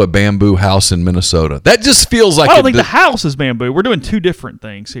into a bamboo house in Minnesota? That just feels like I don't think the house is bamboo. We're doing two different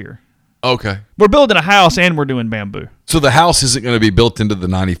things here. Okay. We're building a house and we're doing bamboo. So the house isn't going to be built into the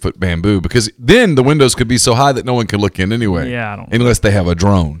 90-foot bamboo because then the windows could be so high that no one could look in anyway. Yeah, I don't unless they have a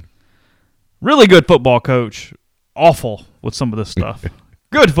drone. Really good football coach. Awful with some of this stuff.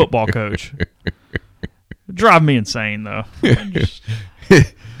 Good football coach. Drive me insane, though.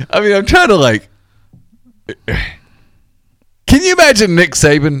 I mean, I'm trying to Can you imagine Nick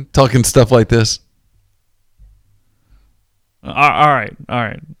Saban talking stuff like this? All right.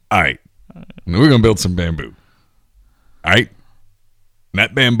 We're going to build some bamboo. All right? And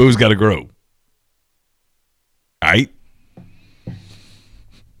that bamboo's got to grow. All right?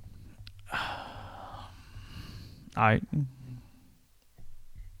 I'm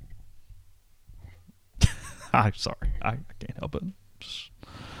sorry. I can't help it. Just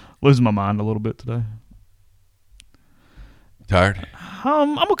losing my mind a little bit today. Tired?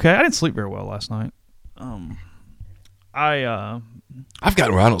 I'm okay. I didn't sleep very well last night. I've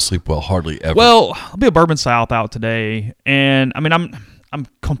gotten where I don't sleep well hardly ever. Well, I'll be at Bourbon South out today, and I mean I'm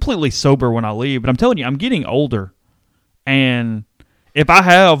completely sober when I leave, but I'm telling you, I'm getting older, and if I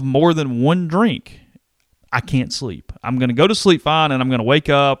have more than one drink, I can't sleep. I'm going to go to sleep fine, and I'm going to wake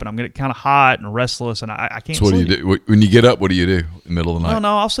up, and I'm going to get kind of hot and restless, and I can't sleep. So what do you do? When you get up, what do you do in the middle of the night?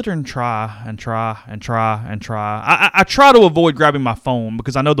 No, I'll sit there and try. I try to avoid grabbing my phone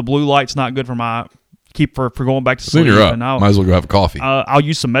because I know the blue light's not good for for going back to sleep. Then you're up. And might as well go have a coffee. I'll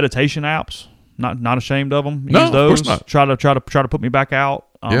use some meditation apps. Not ashamed of them. No, use those. of course not. Try to put me back out.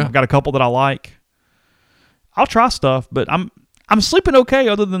 Yeah. I've got a couple that I like. I'll try stuff, but I'm sleeping okay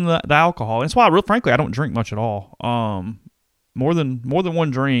other than the alcohol. And that's why, frankly, I don't drink much at all. More than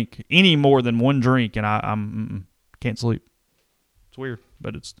one drink, and I'm can't sleep. It's weird,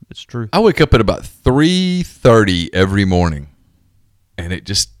 but it's true. I wake up at about 3:30 every morning, and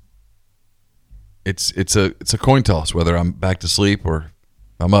it's a coin toss whether I'm back to sleep or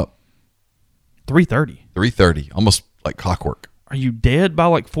I'm up. 3:30. 3:30, almost like clockwork. Are you dead by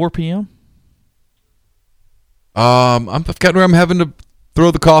like 4 p.m.? I've gotten where I'm having to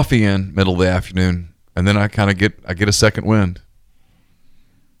throw the coffee in middle of the afternoon, and then I kind of get a second wind.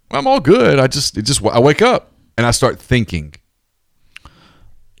 I'm all good. I wake up and I start thinking.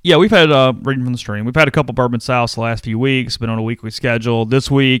 Yeah, we've had reading from the stream. We've had a couple Bourbon Souths the last few weeks. Been on a weekly schedule.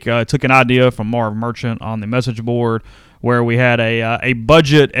 This week, took an idea from Marv Merchant on the message board where we had a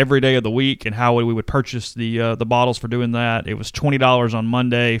budget every day of the week and how we would purchase the bottles for doing that. It was $20 on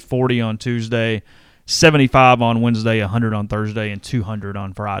Monday, $40 on Tuesday, $75 on Wednesday, $100 on Thursday, and $200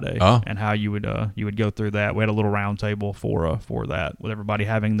 on Friday. Oh. And how you would go through that. We had a little round table for that with everybody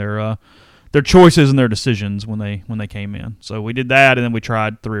having their choices and their decisions when they came in. So we did that, and then we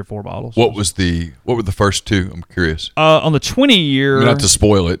tried 3 or 4 bottles. What were the first two? I'm curious. On the 20-year, not to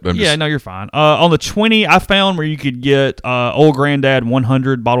spoil it. But no, you're fine. On the 20, I found where you could get Old Granddad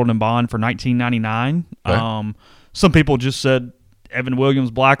 100 bottled in bond for $19.99. Okay. Some people just said Evan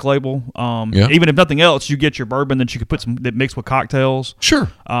Williams Black Label. Yeah. Even if nothing else, you get your bourbon that you could put that mixed with cocktails. Sure.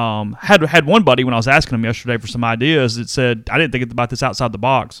 Had one buddy when I was asking him yesterday for some ideas that said, I didn't think about this outside the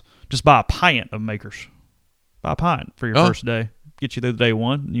box. Just buy a pint of Makers. Buy a pint for your first day. Get you through the day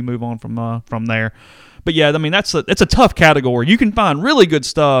one, and you move on from there. But yeah, I mean it's a tough category. You can find really good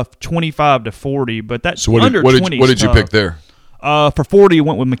stuff, 25 to 40, but that's under 20. What did you pick there? For 40, you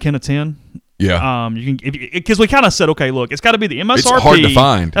went with McKenna 10. Yeah. You can because we kind of said, okay, look, it's got to be the MSRP. It's hard to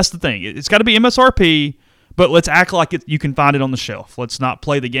find. That's the thing. It's got to be MSRP, but let's act like you can find it on the shelf. Let's not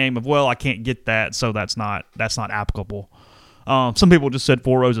play the game of, well, I can't get that, so that's not applicable. Some people just said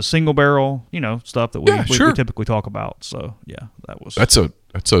 4 rows of single barrel, stuff that we typically talk about. So yeah, that's a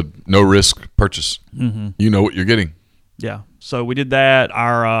no risk purchase. Mm-hmm. You know what you're getting. Yeah. So we did that.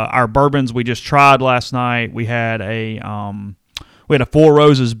 Our bourbons we just tried last night. We had a 4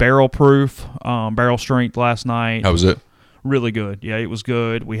 Roses barrel proof, barrel strength last night. How was it? Really good. Yeah, it was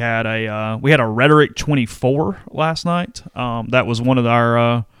good. We had a Rhetoric 24 last night. That was one of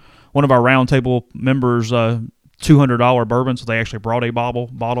our roundtable members' $200 bourbon. So they actually brought a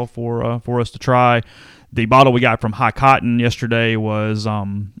bottle for us to try. The bottle we got from High Cotton yesterday was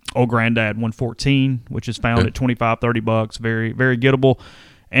Old Grandad 114, which is found at $25-$30. Very, very gettable.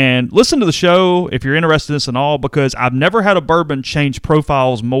 And listen to the show if you're interested in this and all, because I've never had a bourbon change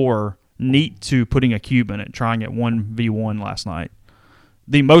profiles more neat to putting a cube in it, trying it 1v1 last night.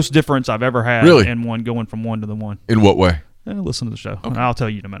 The most difference I've ever had in one going from 1 to the 1. In what way? Listen to the show. Okay. I'll tell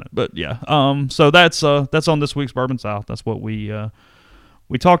you in a minute. But yeah, so that's on this week's Bourbon South. That's what we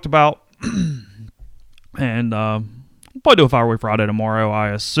talked about. And we'll probably do a Fireaway Friday tomorrow. I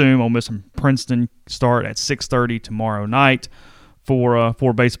assume Ole Miss and Princeton start at 6:30 tomorrow night for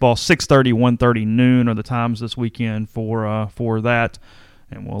baseball. 6:30, 1:30, noon are the times this weekend for that.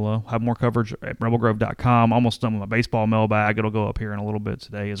 And we'll have more coverage at rebelgrove.com. Almost done with my baseball mailbag. It'll go up here in a little bit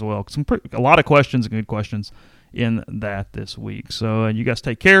today as well. A lot of questions and good questions in that this week. So you guys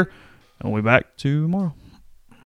take care, and we'll be back tomorrow.